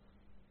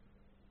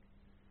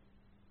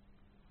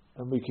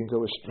 and we can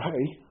go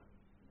astray.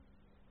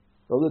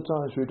 Other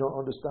times we don't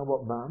understand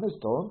what man has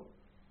done.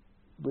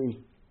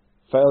 We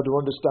fail to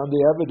understand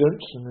the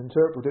evidence and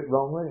interpret it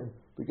wrongly, and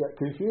we get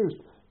confused.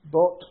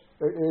 But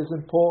it is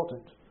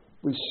important.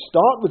 We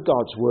start with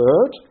God's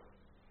word,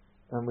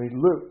 and we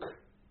look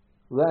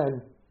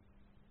then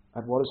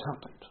at what has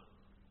happened.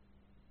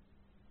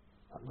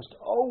 That must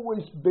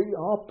always be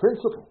our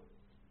principle.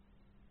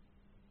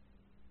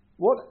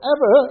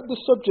 Whatever the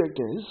subject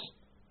is,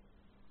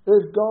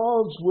 if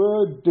God's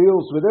word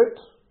deals with it,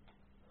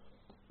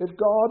 if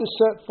God has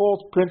set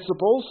forth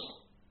principles,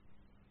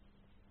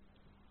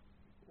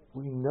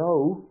 we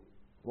know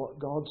what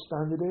God's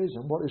standard is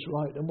and what is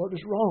right and what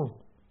is wrong.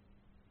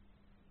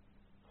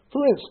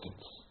 For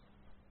instance,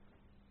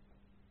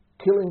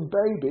 killing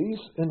babies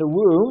in the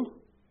womb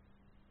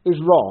is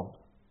wrong.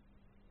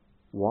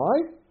 Why?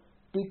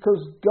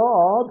 Because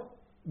God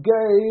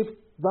gave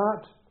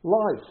that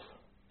life.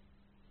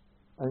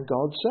 And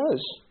God says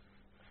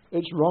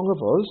it's wrong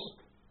of us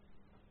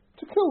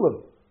to kill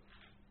them.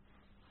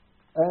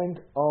 End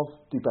of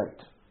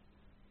debate.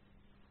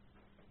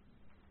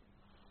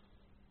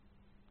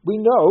 We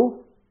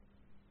know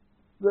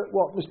that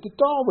what Mr.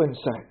 Darwin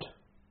said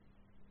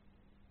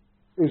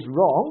is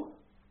wrong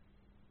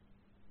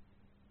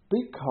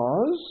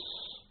because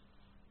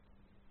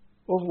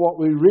of what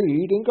we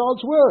read in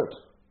God's Word.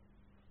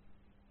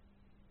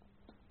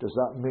 Does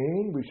that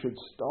mean we should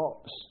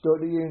stop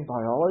studying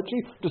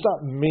biology? Does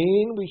that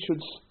mean we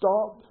should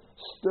stop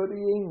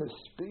studying the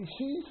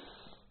species?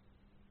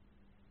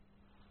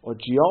 Or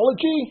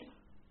geology?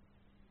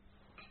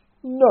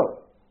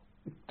 No,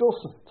 it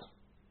doesn't.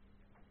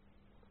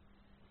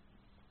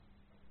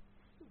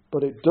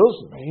 But it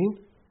does mean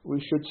we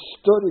should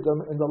study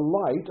them in the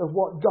light of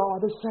what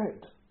God has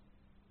said.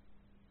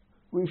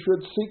 We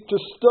should seek to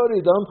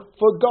study them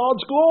for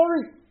God's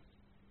glory.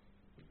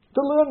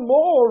 To learn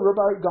more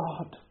about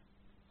God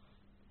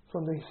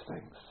from these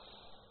things.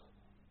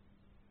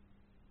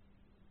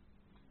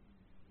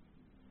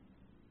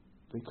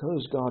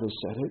 Because God has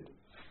said it,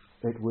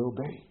 it will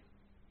be.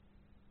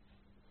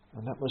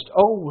 And that must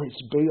always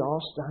be our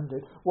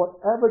standard,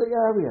 whatever the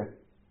area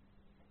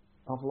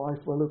of life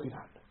we're looking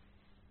at.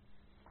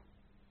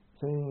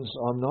 Things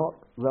are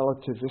not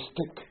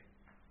relativistic.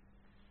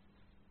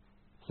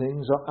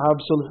 Things are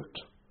absolute.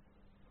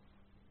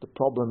 The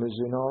problem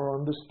is in our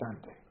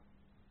understanding.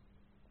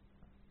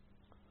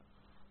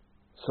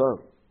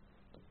 So,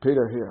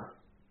 Peter here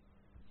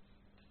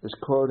is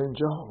quoting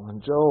Joel,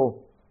 and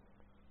Joel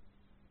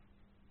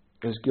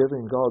is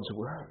giving God's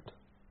word.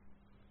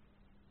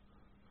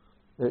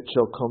 It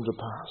shall come to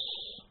pass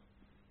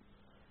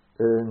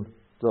in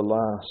the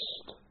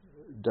last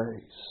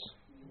days.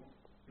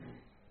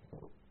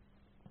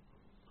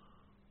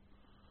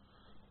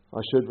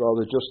 I should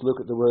rather just look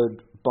at the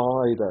word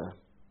by there.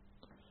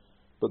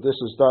 But this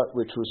is that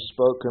which was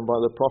spoken by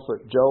the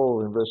prophet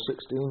Joel in verse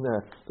 16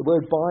 there. The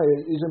word by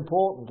is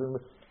important, and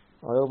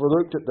I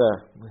overlooked it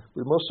there.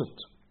 We mustn't.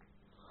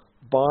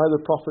 By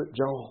the prophet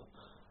Joel.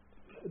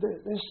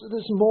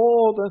 There's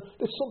more than...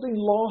 There's something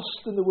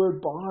lost in the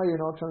word by in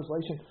our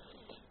translation.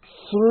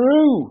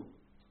 Through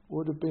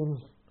would have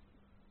been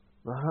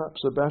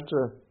perhaps a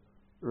better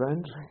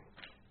rendering.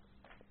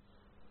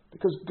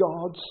 Because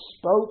God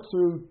spoke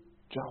through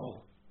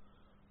Joel.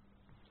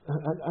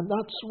 And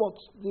that's what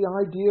the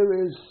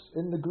idea is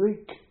in the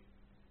Greek.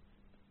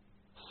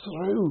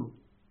 Through.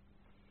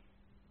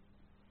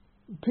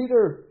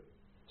 Peter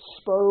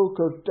spoke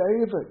of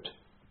David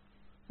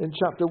in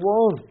chapter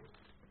 1,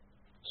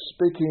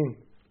 speaking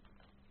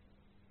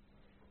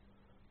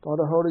by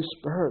the Holy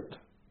Spirit.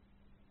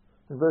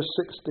 In verse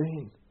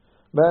 16,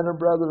 men and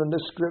brethren,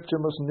 this scripture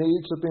must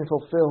needs have been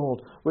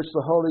fulfilled, which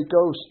the Holy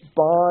Ghost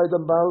by the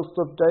mouth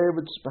of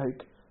David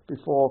spake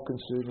before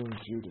conceiving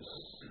Judas.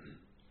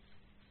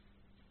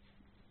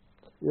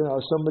 You know,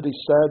 somebody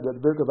said that the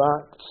book of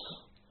Acts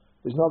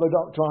is not a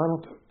doctrinal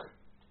book.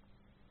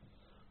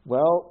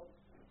 Well,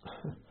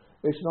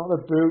 it's not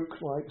a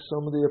book like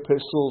some of the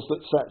epistles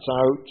that sets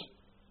out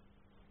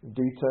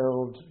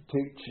detailed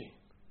teaching.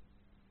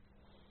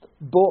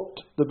 But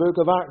the book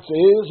of Acts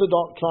is a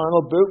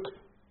doctrinal book.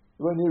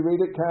 When you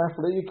read it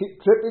carefully, you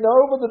keep tripping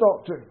over the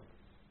doctrine.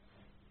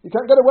 You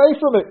can't get away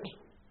from it.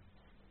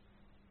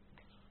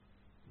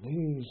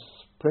 These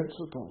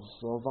principles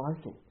are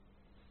vital.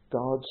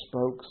 God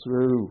spoke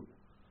through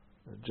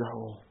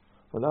Joel.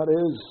 And that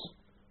is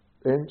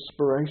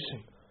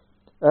inspiration.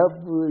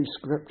 Every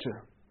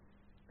scripture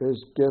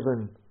is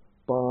given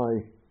by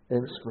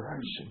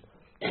inspiration.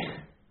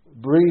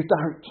 Breathed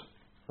out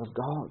of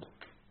God.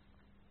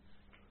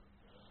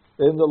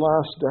 In the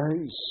last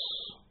days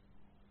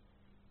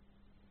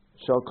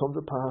shall come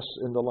to pass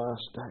in the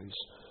last days.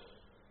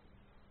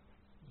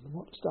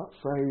 What does that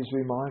phrase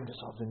remind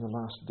us of, in the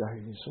last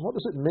days? And what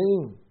does it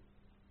mean?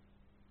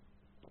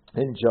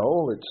 In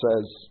Joel it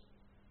says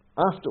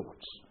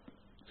afterwards.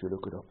 If you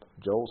look it up,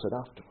 Joel said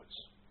afterwards.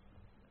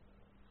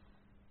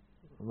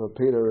 And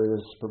Peter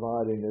is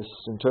providing this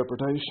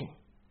interpretation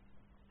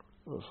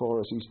for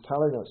us. He's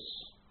telling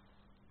us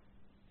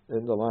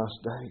in the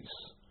last days.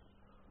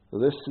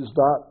 This is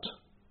that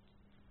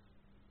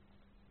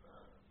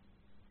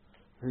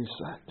he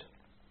said.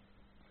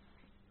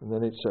 And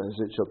then it says,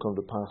 it shall come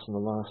to pass in the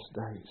last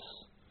days.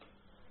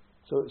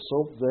 So it's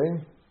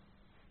something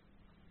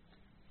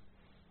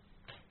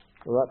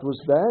that was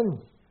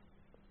then.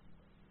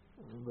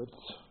 But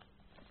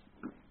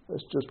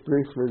let's just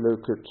briefly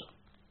look at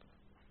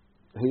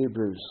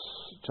Hebrews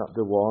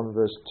chapter 1,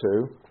 verse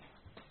 2.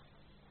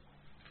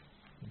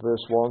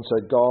 Verse 1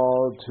 said,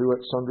 God, who at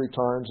sundry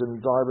times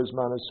in divers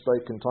manners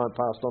spake in time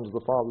past unto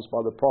the fathers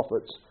by the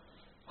prophets,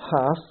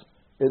 hath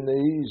in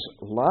these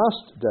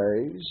last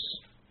days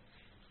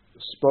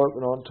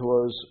spoken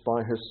unto us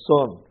by his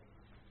Son,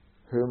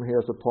 whom he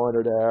hath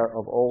appointed heir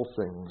of all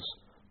things,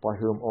 by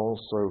whom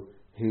also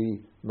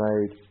he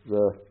made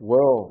the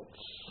worlds.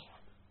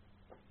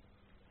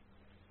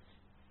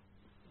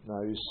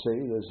 Now you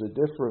see, there's a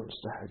difference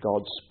there.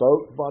 God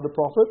spoke by the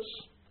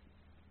prophets,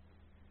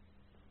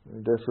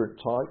 in different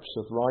types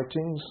of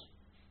writings,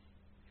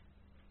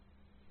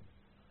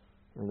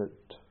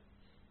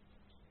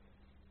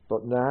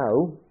 but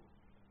now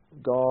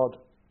God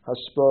has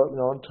spoken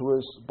unto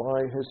us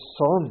by his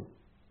Son.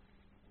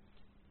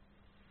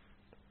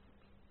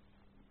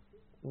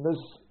 And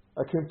there's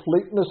a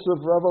completeness of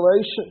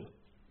revelation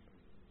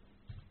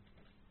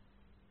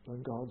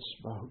when God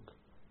spoke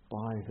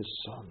by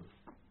his Son.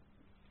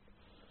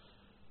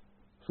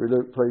 If we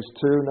look, please,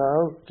 2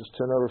 now, just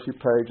turn over a few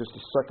pages to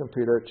 2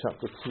 Peter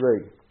chapter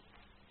 3.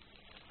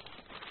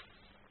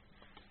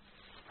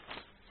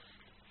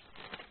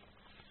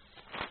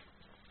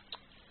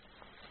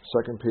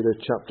 2 Peter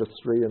chapter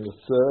 3 and the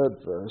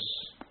 3rd verse.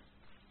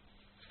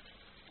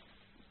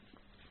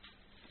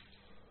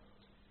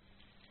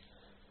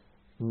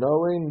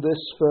 Knowing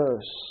this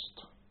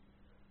first,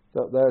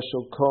 that there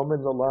shall come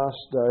in the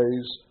last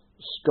days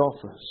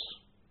scoffers,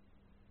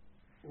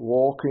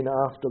 walking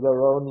after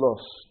their own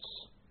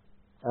lusts,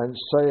 and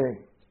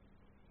saying,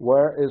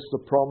 where is the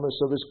promise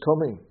of his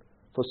coming?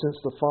 For since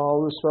the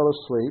fathers fell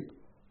asleep,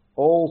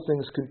 all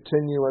things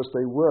continue as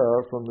they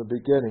were from the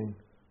beginning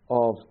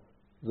of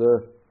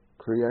the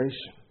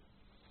creation.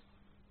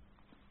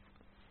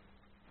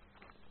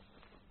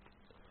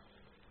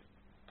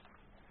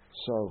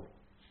 So,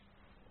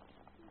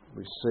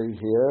 we see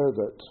here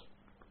that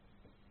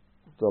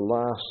the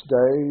last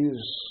days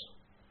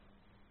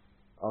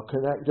are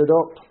connected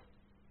up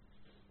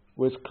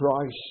with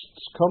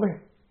Christ's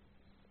coming.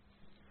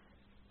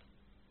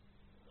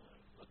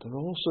 But they're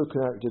also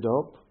connected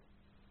up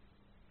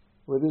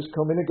with his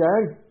coming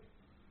again.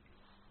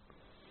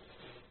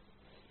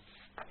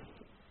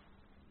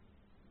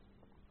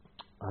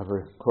 I have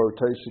a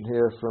quotation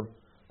here from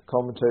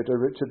commentator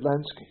Richard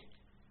Lenski.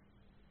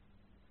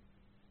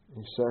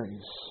 He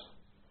says,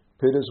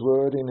 Peter's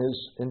wording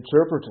is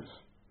interpretive,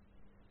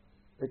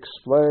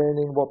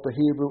 explaining what the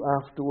Hebrew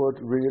afterward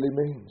really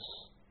means.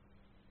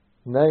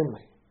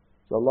 Namely,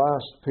 the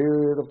last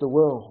period of the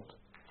world,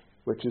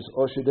 which is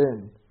ushered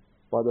in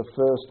by the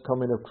first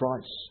coming of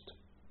Christ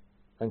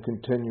and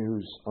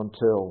continues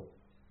until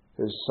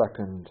his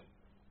second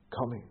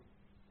coming.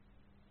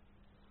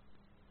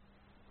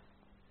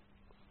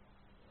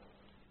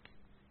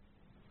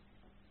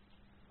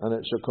 And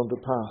it shall come to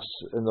pass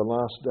in the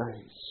last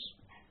days,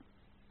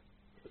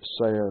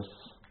 saith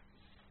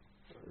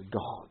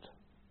God.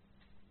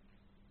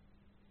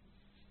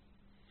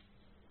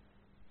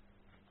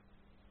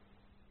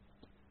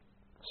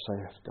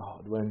 Saith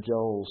God. When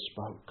Joel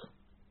spoke,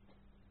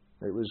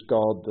 it was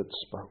God that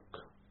spoke.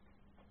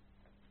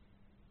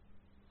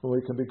 And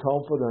we can be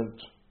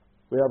confident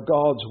we have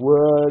God's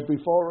word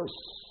before us.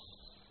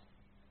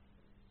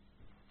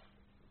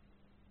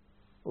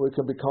 We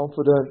can be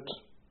confident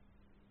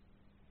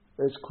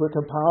it's quick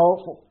and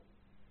powerful,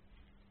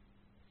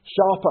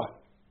 sharper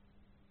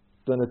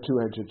than a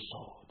two-edged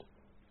sword.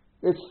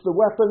 It's the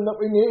weapon that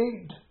we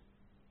need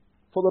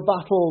for the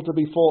battle to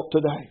be fought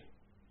today.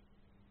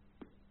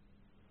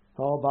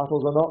 Our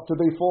battles are not to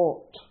be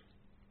fought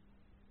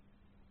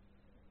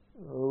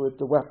with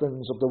the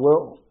weapons of the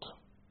world.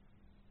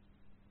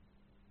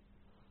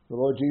 The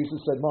Lord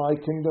Jesus said, my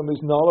kingdom is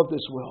not of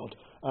this world,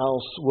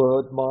 else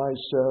would my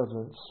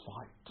servants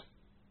fight.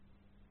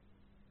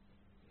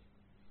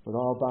 But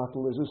our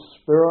battle is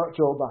a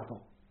spiritual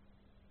battle.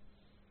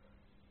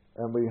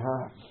 And we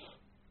have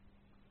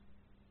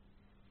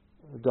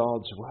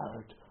God's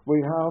word.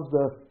 We have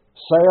the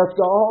saith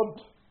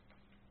God.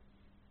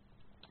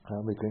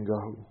 And we can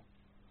go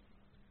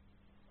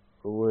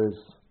with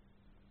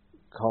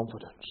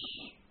confidence.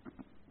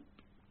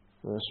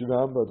 Let's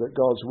remember that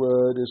God's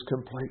word is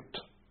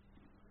complete.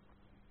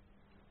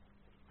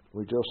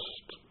 We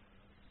just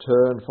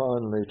turn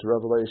finally to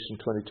Revelation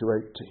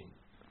 22:18.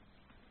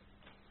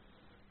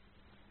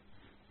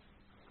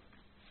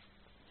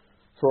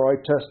 For I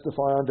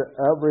testify unto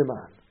every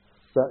man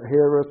that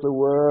heareth the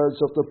words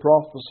of the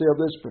prophecy of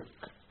this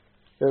book.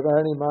 If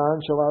any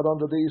man shall add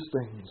unto these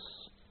things,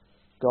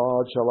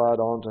 God shall add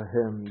unto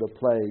him the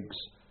plagues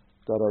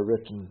that are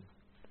written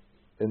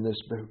in this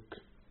book.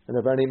 And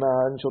if any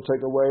man shall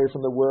take away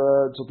from the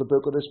words of the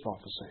book of this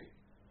prophecy,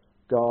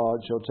 God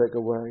shall take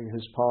away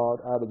his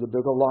part out of the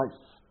book of life,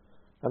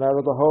 and out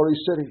of the holy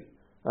city,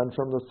 and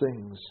from the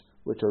things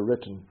which are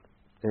written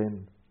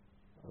in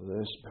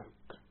this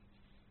book.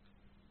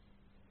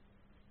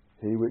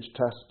 He which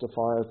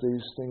testifieth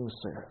these things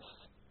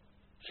saith,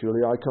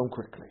 surely I come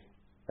quickly.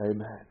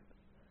 Amen.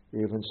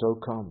 Even so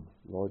come,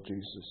 Lord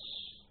Jesus.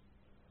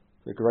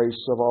 The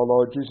grace of our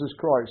Lord Jesus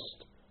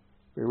Christ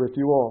be with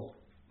you all.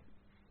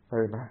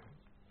 Amen.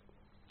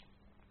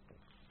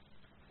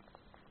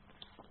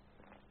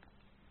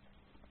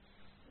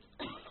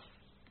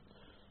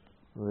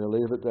 We'll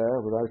leave it there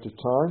without a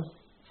time.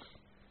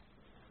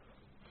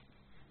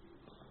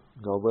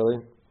 God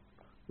willing,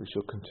 we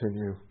shall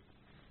continue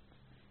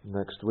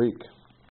next week.